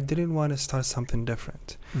because I didn't want to start something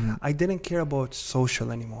different. I didn't care about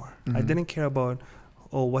social anymore. I didn't care about,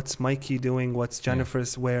 what's Mikey doing? What's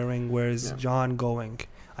Jennifer's wearing? Where's John going?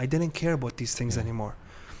 I didn't care about these things anymore.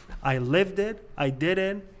 I lived it. I did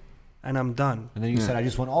it. And I'm done. And then you said, I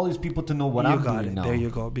just want all these people to know what I'm doing now. There you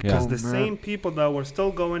go. Because the same people that were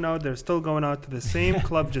still going out, they're still going out to the same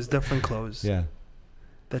club, just different clothes.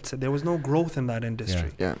 That's it. There was no growth in that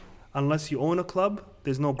industry. Unless you own a club,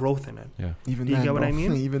 there's no growth in it. Even you then, get what I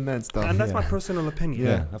mean? Even then stuff. And that's my personal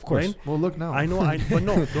opinion. Of course. Right? Well, look now. I know. But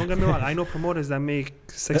no, don't get me wrong. I know promoters that make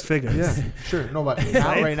 6 figures. Sure. No, but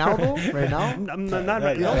right now, though? Right now?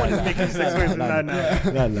 No one is making 6 figures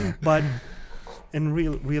now. But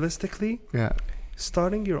realistically,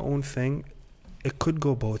 starting your own thing, it could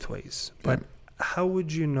go both ways. But how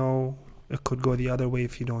would you know it could go the other way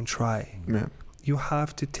if you don't try? You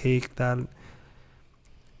have to take that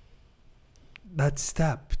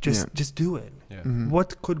step. Just do it.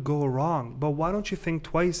 What could go wrong? But why don't you think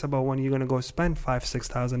twice about when you're going to go spend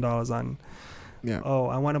 $5,000-$6,000 on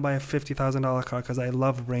I want to buy a $50,000 car because I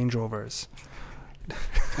love Range Rovers.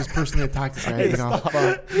 Just personally attacked this guy.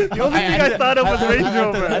 The only thing I thought of was Range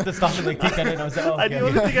Rover. I had to stop and take that in. I was like, the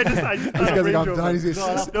only thing I just thought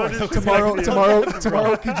of Range Rover.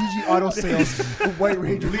 Tomorrow, Kijiji Auto Sales, white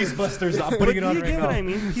Range Rover. Police busters. I'm putting it on right now. You get what I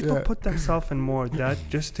mean? People put themselves in more debt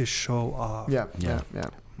just to show off.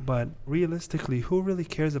 But realistically, who really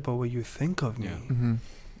cares about what you think of me?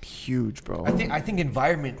 Huge, bro. I think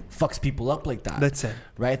environment fucks people up like that. That's it.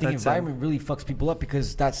 Right? I think environment really fucks people up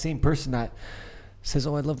because that same person that says,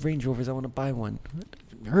 I love Range Rovers, I want to buy one.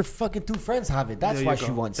 Her fucking 2 friends have it. That's why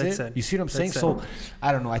she wants it. You see what I'm saying? So,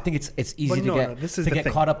 I don't know. I think it's easy to get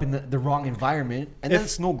caught up in the wrong environment, and then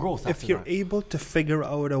it's no growth after If you're able to figure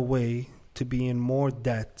out a way to be in more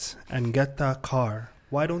debt and get that car,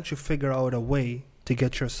 why don't you figure out a way to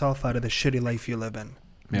get yourself out of the shitty life you live in?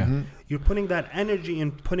 You're putting that energy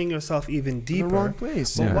in putting yourself even deeper. In the wrong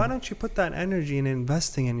place. But why don't you put that energy in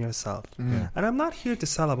investing in yourself? And I'm not here to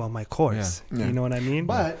sell about my course. You know what I mean?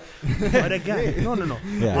 But again, no.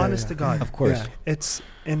 Honest to God. Of course. It's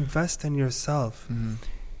invest in yourself.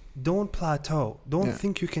 Don't plateau. Don't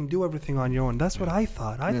think you can do everything on your own. That's what I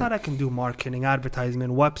thought. I thought I can do marketing,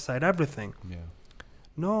 advertisement, website, everything.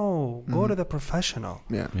 No, go to the professional.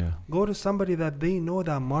 Go to somebody that they know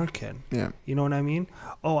that market. You know what I mean?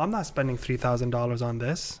 Oh, I'm not spending $3,000 on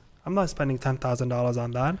this. I'm not spending $10,000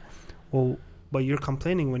 on that. Well, but you're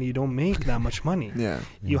complaining when you don't make that much money.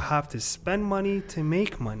 You have to spend money to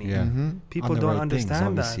make money. People don't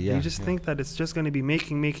understand that. They just think that it's just going to be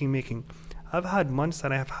making. I've had months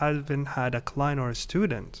that I haven't had a client or a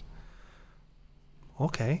student.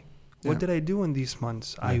 Okay. What did I do in these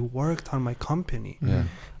months? I worked on my company.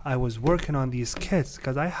 I was working on these kits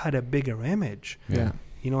because I had a bigger image.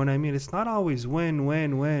 You know what I mean? It's not always win.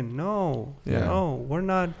 No, we're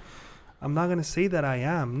not. I'm not going to say that I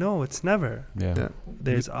am. No, it's never.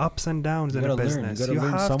 There's ups and downs in a business. You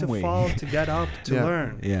have to fall to get up to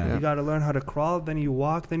learn. You got to learn how to crawl, then you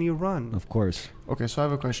walk, then you run. Of course. Okay, so I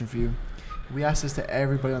have a question for you. We ask this to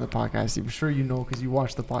everybody on the podcast. I'm sure you know because you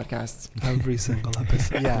watch the podcasts. Every single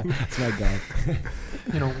episode. It's my God.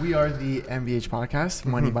 We are the MBH podcast,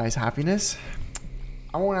 Money Buys Happiness.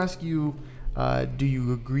 I won't ask you, do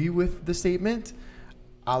you agree with the statement?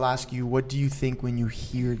 I'll ask you, what do you think when you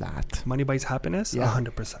hear that? Money buys happiness? Yeah.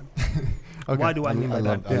 100%. Okay. Why do I mean by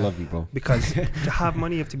that? I love you, bro. Because to have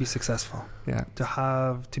money, you have to be successful. Yeah.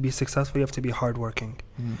 To be successful, you have to be hardworking.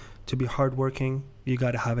 To be hardworking, you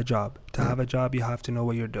got to have a job. To have a job, you have to know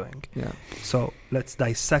what you're doing. Yeah. So let's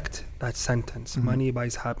dissect that sentence. Money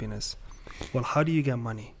buys happiness. Well, how do you get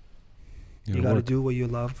money? You got to do what you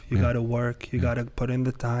love. You got to work. You got to put in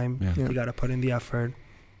the time. Yeah. You got to put in the effort.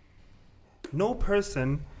 No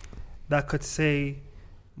person that could say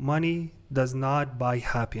money does not buy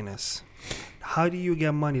happiness. How do you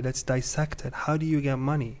get money? Let's dissect it. How do you get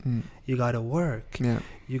money? You got to work. Yeah.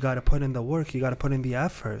 You got to put in the work. You got to put in the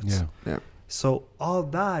efforts. Yeah. Yeah. So all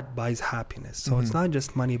that buys happiness. So it's not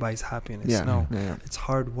just money buys happiness. Yeah. No, Yeah. it's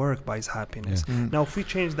hard work buys happiness. Yeah. Now, if we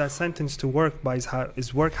change that sentence to work buys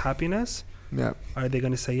is work happiness? Yeah. Are they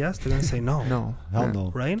going to say yes? They're going to say no. No. Hell Yeah.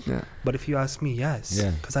 no. Right? Yeah. But if you ask me, yes,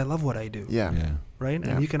 Yeah. because I love what I do. Yeah. Yeah. Right?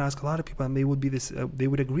 Yeah. And you can ask a lot of people, and they would be this. They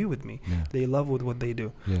would agree with me. Yeah. They love what they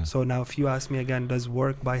do. Yeah. So now, if you ask me again, does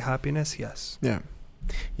work buy happiness? Yes. Yeah.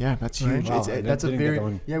 Yeah, that's Right? huge. Wow, That's a didn't get very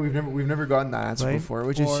that one. we've never gotten that answer Right? before,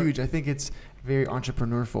 which is Or- huge. I think it's very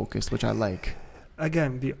entrepreneur focused, which I like.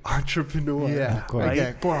 Again, the entrepreneur. Yeah, Of course. Right?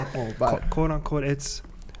 Okay, quote unquote. But Quote unquote, it's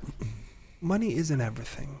money isn't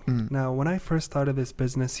everything. Now, when I first started this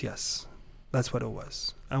business, yes, that's what it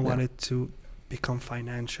was. I wanted to become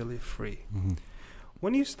financially free. Mhm.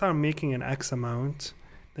 When you start making an X amount,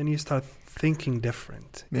 then you start thinking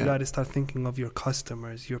different. You Yeah. got to start thinking of your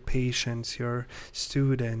customers, your patients, your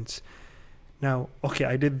students. Now, okay,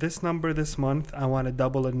 I did this number this month. I want to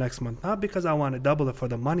double it next month. Not because I want to double it for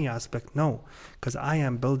the money aspect. No, because I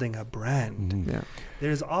am building a brand. Mhm. yeah,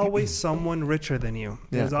 There's always someone richer than you.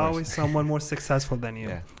 Yeah, There's of course. always someone more successful than you.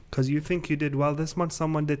 Yeah. Because you think you did well this month,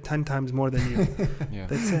 someone did 10 times more than you. Yeah.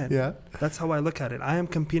 That's it. yeah, That's how I look at it. I am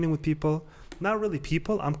competing with people, not really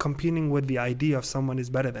people. I'm competing with the idea of someone is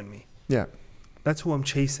better than me. yeah, That's who I'm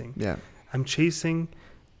chasing. yeah. I'm chasing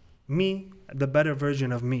me, the better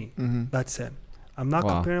version of me. Mm-hmm. That's it. I'm not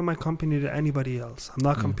Wow. comparing my company to anybody else. I'm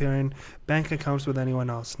not comparing bank accounts with anyone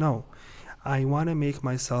else. No. I want to make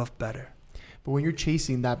myself better. But when you're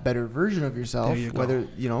chasing that better version of yourself, There you go. whether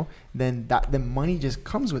then the money just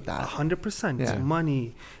comes with that. 100%. Yeah.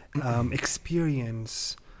 Money,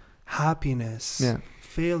 experience, happiness, Yeah,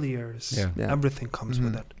 failures, Yeah. Yeah. everything comes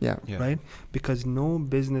with Mhm. it, yeah, Yeah. right? Because no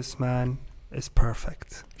businessman is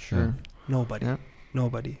perfect. Sure. Nobody. Yeah.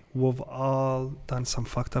 Nobody. We've all done some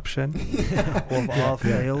fucked up shit. We've all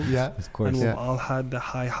failed. yeah, Of course. And we've Yeah. all had the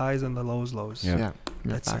high highs and the lows. Yeah. yeah.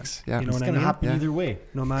 That's Facts. it. Yeah, You know It's what I gonna mean? happen Yeah. either way.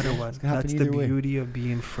 No matter what. gonna happen That's the either way. beauty of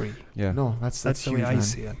being free. Yeah. no, that's That's the huge, way I man.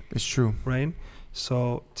 see it, It's true. right?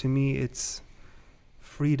 So to me, it's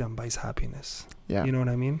freedom buys happiness. Yeah, You know what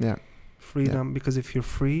I mean? yeah, Freedom, because if you're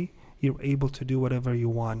free, you're able to do whatever you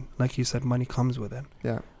want. Like you said, money comes with it.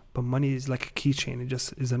 yeah. But money is like a keychain. It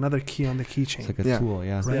just is another key on the keychain. It's like a Yeah. tool.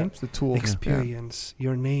 Yeah. Right? Yeah, it's the tool. Experience,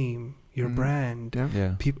 your name, your Mhm. brand, Yeah.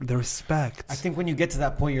 Yeah. people, the respect. I think when you get to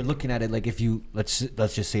that point, you're looking at it like if you let's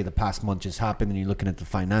just say the past month just happened, and you're looking at the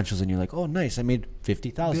financials, and you're like, oh, nice, I made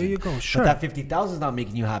 50,000. There you go. Sure. But that 50,000 is not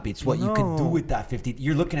making you happy. It's what you can do No. with that 50.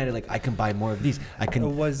 You're looking at it like I can buy more of these. I can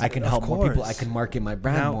Of help more people. I course. can market my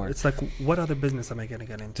brand Now more. it's like, what other business am I going to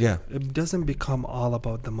get into? Yeah. It doesn't become all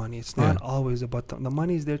about the money. It's not Yeah. always about the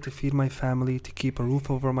money. Is there to feed my family, to keep a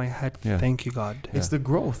roof over my head. Yeah. Thank you, God. It's the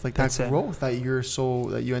growth, like That's that it. growth that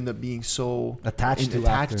you end up being so attached to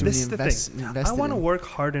attached after. to This the is the thing. I invested want to in. work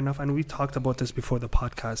hard enough, and we talked about this before the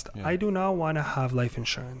podcast. Yeah. I do not want to have life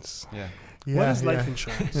insurance. Yeah. What is life yeah.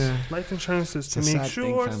 insurance? Yeah. Life insurance is It's to a make sad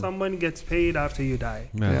thing, sure fam. someone gets paid after you die.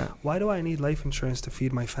 Yeah. Why do I need life insurance to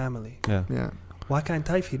feed my family? Yeah. Yeah. Why can't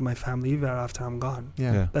I feed my family even after I'm gone?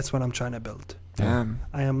 Yeah. Yeah. That's what I'm trying to build. Damn.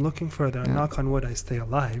 I am looking further. Yeah. Knock on wood, I stay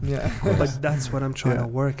alive. Yeah. But that's what I'm trying Yeah. to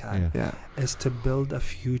work at, Yeah. Yeah. is to build a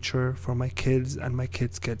future for my kids and my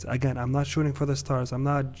kids' kids. Again, I'm not shooting for the stars. I'm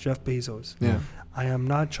not Jeff Bezos. Yeah. I am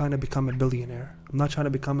not trying to become a billionaire. I'm not trying to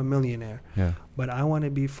become a millionaire. Yeah. But I want to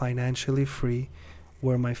be financially free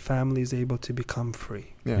where my family is able to become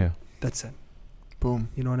free. Yeah. Yeah. That's it. Boom.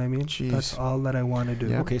 You know what I mean? Jeez. That's all that I want to do.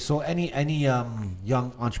 Yeah. Okay, so any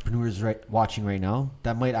young entrepreneurs watching right now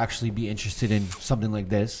that might actually be interested in something like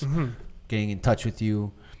this, Mhm. getting in touch with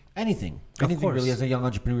you, anything Of really course. as a young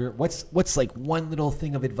entrepreneur, what's like one little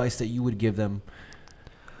thing of advice that you would give them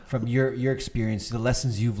from your experience, the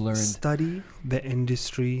lessons you've learned? Study the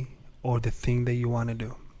industry or the thing that you want to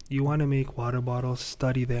do. You want to make water bottles,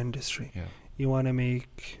 study the industry. Yeah. You want to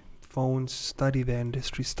make phones, study the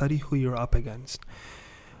industry. Study who you're up against.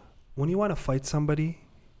 When you want to fight somebody,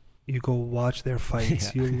 You go watch their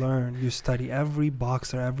fights. You learn. You study every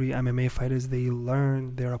boxer, every MMA fighters. They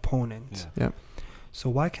learn their opponent. So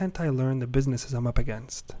why can't I learn the businesses I'm up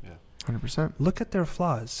against? 100%. Look at their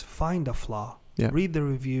flaws. Find a flaw. Yeah. Read the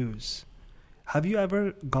reviews. Have you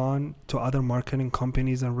ever gone to other marketing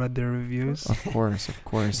companies and read their reviews? Of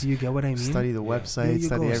course. Do you get what I mean? Study the website,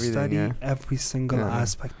 study everything. Study every single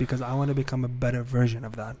aspect, because I want to become a better version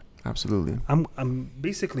of that. Absolutely. I'm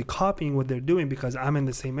basically copying what they're doing because I'm in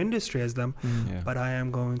the same industry as them, but I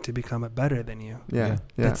am going to become a better than you.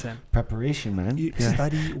 That's it. Preparation, man. You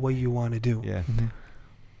study what you want to do.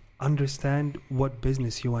 Understand what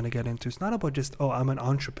business you want to get into. It's not about just, I'm an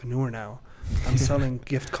entrepreneur now. I'm selling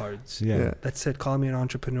gift cards. That's it. Call me an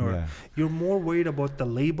entrepreneur. You're more worried about the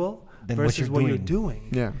label versus what you're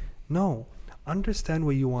doing. No. Understand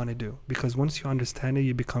what you want to do, because once you understand it,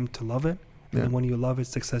 you become to love it. And when you love it,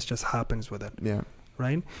 success just happens with it.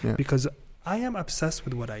 Right? Because I am obsessed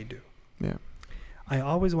with what I do. I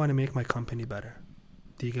always want to make my company better.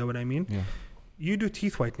 Do you get what I mean? You do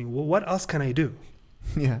teeth whitening. Well, what else can I do?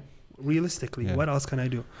 Realistically, what else can I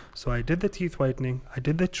do? So I did the teeth whitening. I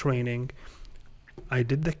did the training. I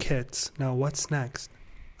did the kits. Now what's next?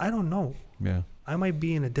 I don't know. I might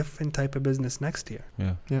be in a different type of business next year.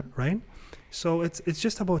 Right? So it's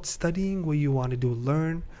just about studying what you want to do,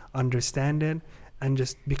 learn, understand it, and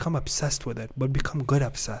just become obsessed with it, but become good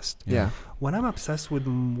obsessed. When I'm obsessed with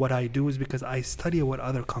what I do is because I study what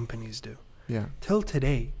other companies do. Till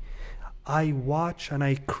today, I watch and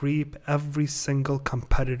I creep every single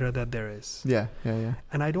competitor that there is.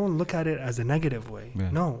 And I don't look at it as a negative way.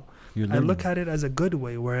 No. I look at it as a good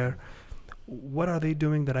way, where what are they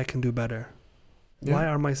doing that I can do better? Why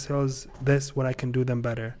are my sales this, what I can do them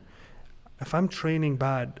better? If I'm training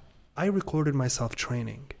bad, I recorded myself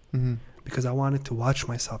training because I wanted to watch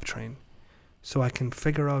myself train so I can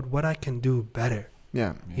figure out what I can do better.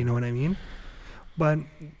 You know what I mean? But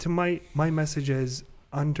to my message is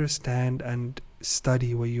understand and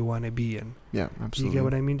study what you want to be in. Absolutely. You get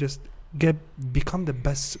what I mean? Just become the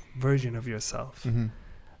best version of yourself.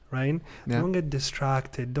 Right? Don't get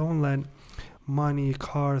distracted. Don't let money,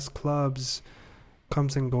 cars, clubs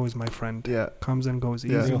comes and goes, my friend. Comes and goes.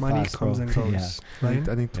 Easy money fast, comes and goes. Right?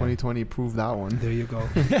 I think 2020 proved that one. There you go.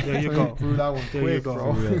 There you go. Proved that one. There you go.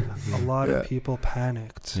 Bro. A lot of people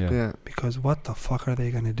panicked. Because what the fuck are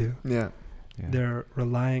they gonna do? They're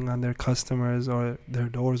relying on their customers or their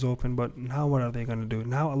doors open, but now what are they gonna do?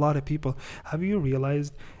 Now a lot of people, have you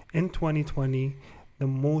realized in 2020 the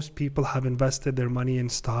most people have invested their money in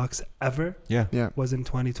stocks ever was in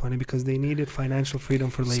 2020 because they needed financial freedom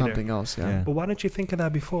for later. Something else, But why don't you think of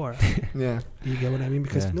that before? You get what I mean?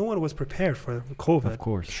 Because no one was prepared for COVID. Of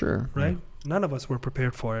course. Sure. Right? None of us were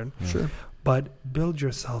prepared for it. Sure. But build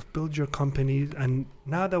yourself, build your company. And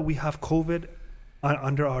now that we have COVID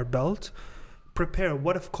under our belt, prepare.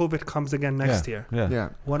 What if COVID comes again next year?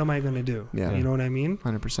 What am I going to do? You know what I mean?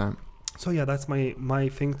 100%. So that's my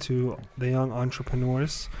thing to the young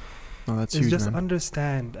entrepreneurs. That's is huge, just man.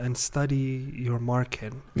 understand and study your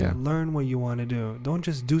market. Learn what you want to do. Don't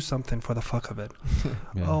just do something for the fuck of it.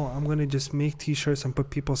 I'm going to just make t-shirts and put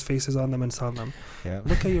people's faces on them and sell them.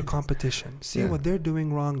 Look at your competition. See what they're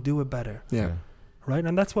doing wrong. Do it better. Right?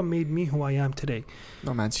 And that's what made me who I am today.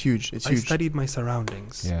 No, man, it's huge. It's huge. I studied my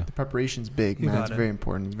surroundings. The preparation's big, man. It's very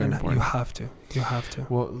important. It's very important. You have to.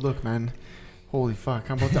 Well, look, man. Holy fuck!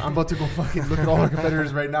 I'm about to go fucking look at all our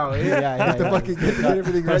competitors right now. Get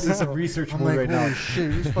everything ready. Some research I'm mode like, right holy now. shit!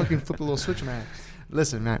 We just fucking flip a little switch, man.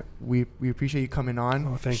 Listen, Matt, we appreciate you coming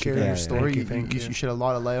on, sharing your story. Thank you. You shed a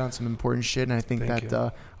lot of light on some important shit, and I think that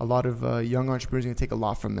a lot of young entrepreneurs are gonna take a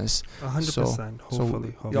lot from this. 100%.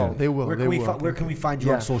 Hopefully. They will. Where can we find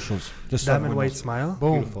you on socials? Just Diamond White Smile.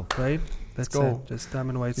 Boom. Beautiful. Right. Let's go. Just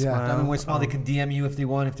Diamond White Smile. Diamond White Smile. They can DM you if they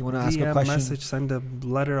want. If they want to ask a question. Message, send a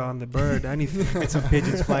letter on the bird, anything. Get some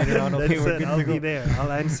pigeons flying around. Okay, we're good I'll be there.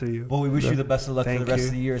 I'll answer you. Well, we wish you the best of luck for the rest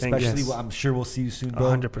of the year, especially. I'm sure we'll see you soon, bro.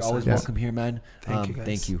 100%. Always welcome here, man. Thank you, guys.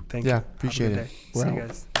 Thank you. Thank you. Appreciate it. See you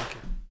guys.